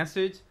for the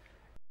message.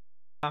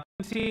 I'm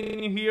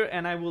seeing you here,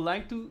 and I would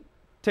like to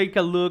take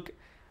a look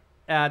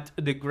at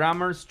the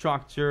grammar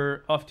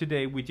structure of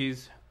today, which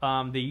is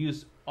the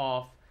use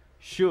of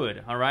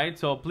should. All right,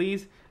 so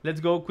please, let's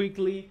go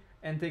quickly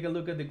and take a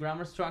look at the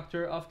grammar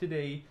structure of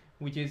today,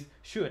 which is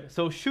should.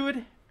 So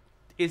should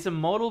is a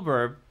modal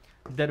verb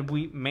that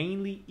we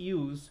mainly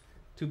use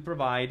to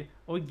provide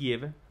or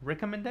give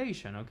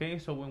recommendation. Okay,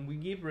 so when we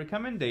give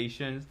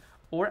recommendations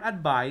or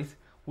advice,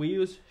 we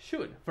use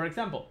should. For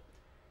example,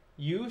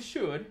 you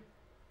should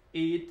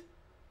eat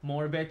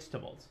more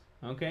vegetables.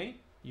 Okay,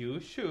 you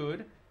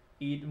should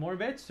eat more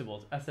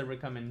vegetables as a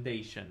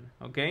recommendation.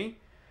 Okay,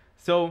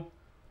 so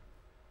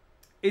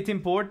it's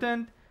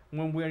important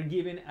when we're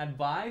giving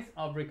advice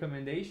of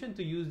recommendation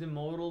to use the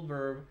modal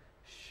verb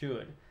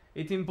should.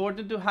 It's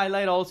important to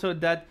highlight also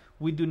that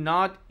we do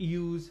not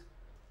use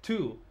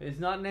to. It's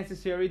not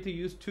necessary to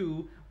use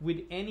to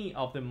with any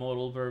of the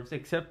modal verbs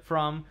except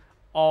from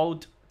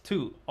ought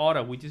to,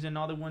 oughta, which is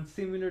another one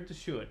similar to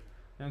should.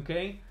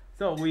 Okay,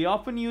 so we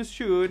often use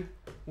should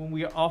when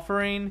we are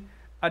offering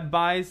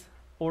advice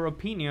or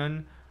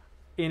opinion,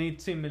 and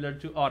it's similar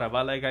to oughta.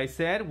 But like I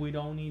said, we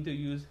don't need to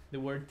use the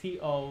word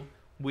to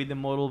with the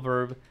modal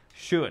verb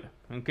should.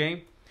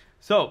 Okay,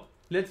 so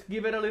let's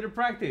give it a little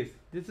practice.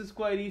 This is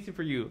quite easy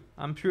for you,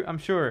 I'm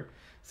sure.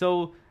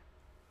 So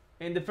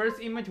in the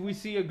first image, we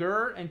see a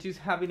girl and she's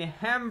having a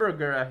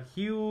hamburger, a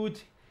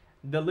huge,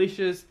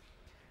 delicious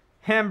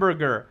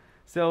hamburger.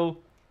 So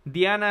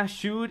Diana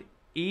should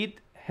eat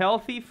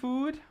healthy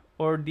food,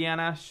 or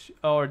Diana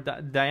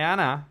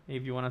Diana,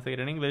 if you want to say it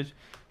in English,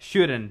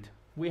 shouldn't.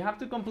 We have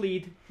to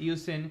complete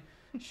using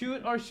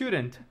should or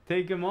shouldn't.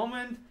 Take a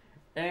moment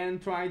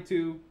and try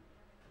to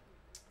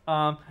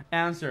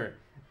answer.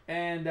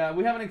 And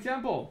we have an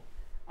example.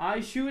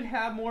 I should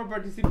have more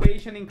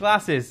participation in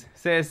classes,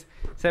 says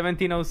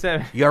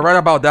 1707. You're right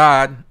about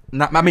that.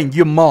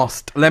 You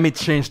must. Let me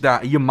change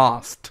that. You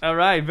must. All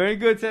right. Very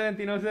good,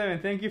 1707.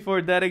 Thank you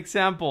for that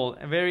example.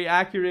 Very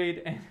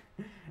accurate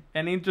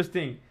and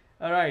interesting.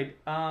 All right,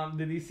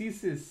 the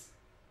diseases.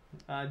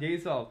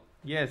 Jaisal,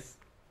 yes.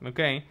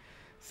 Okay,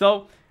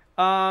 so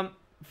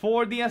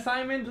for the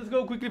assignment, let's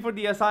go quickly for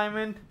the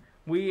assignment.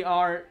 We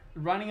are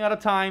running out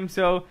of time,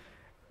 so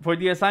for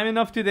the assignment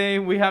of today,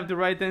 we have to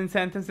write 10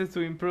 sentences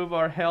to improve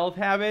our health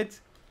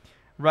habits.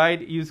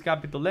 Right, use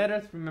capital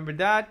letters, remember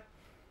that.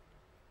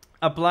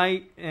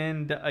 Apply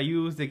and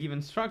use the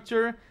given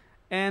structure,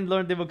 and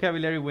learn the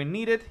vocabulary when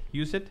needed,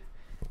 use it.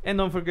 And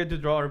don't forget to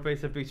draw or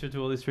paste a picture to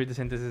illustrate the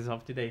sentences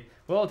of today.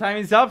 Well, time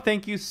is up.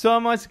 Thank you so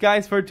much,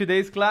 guys, for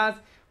today's class.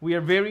 We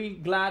are very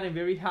glad and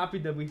very happy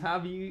that we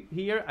have you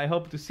here. I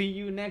hope to see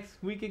you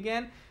next week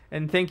again.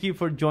 And thank you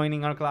for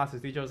joining our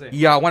classes, Teacher Jose.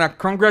 Yeah, I want to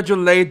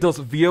congratulate those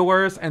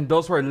viewers and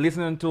those who are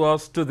listening to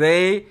us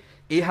today.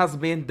 It has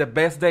been the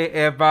best day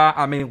ever.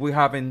 I mean, we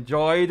have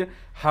enjoyed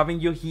having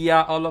you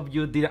here. All of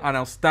you did an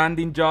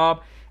outstanding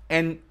job.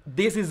 And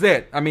this is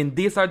it. I mean,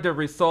 these are the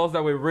results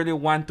that we really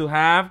want to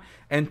have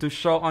and to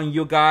show on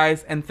you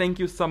guys. And thank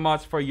you so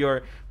much for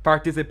your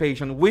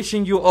participation.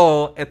 Wishing you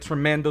all a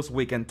tremendous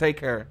weekend. Take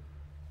care.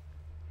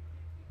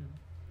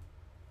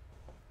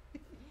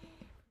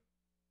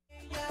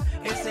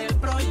 Es el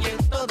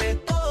proyecto de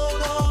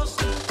todos.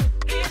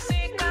 Y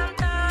si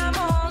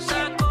cantamos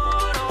a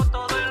coro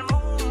todo el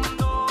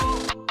mundo.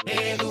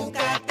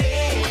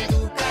 Edúcate,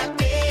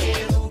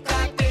 edúcate,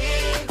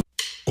 edúcate.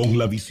 Con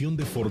la visión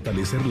de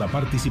fortalecer la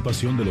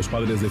participación de los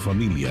padres de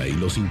familia y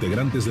los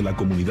integrantes de la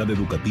comunidad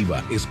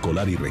educativa,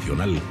 escolar y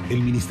regional,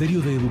 el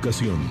Ministerio de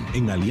Educación,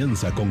 en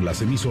alianza con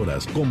las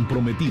emisoras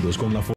comprometidos con la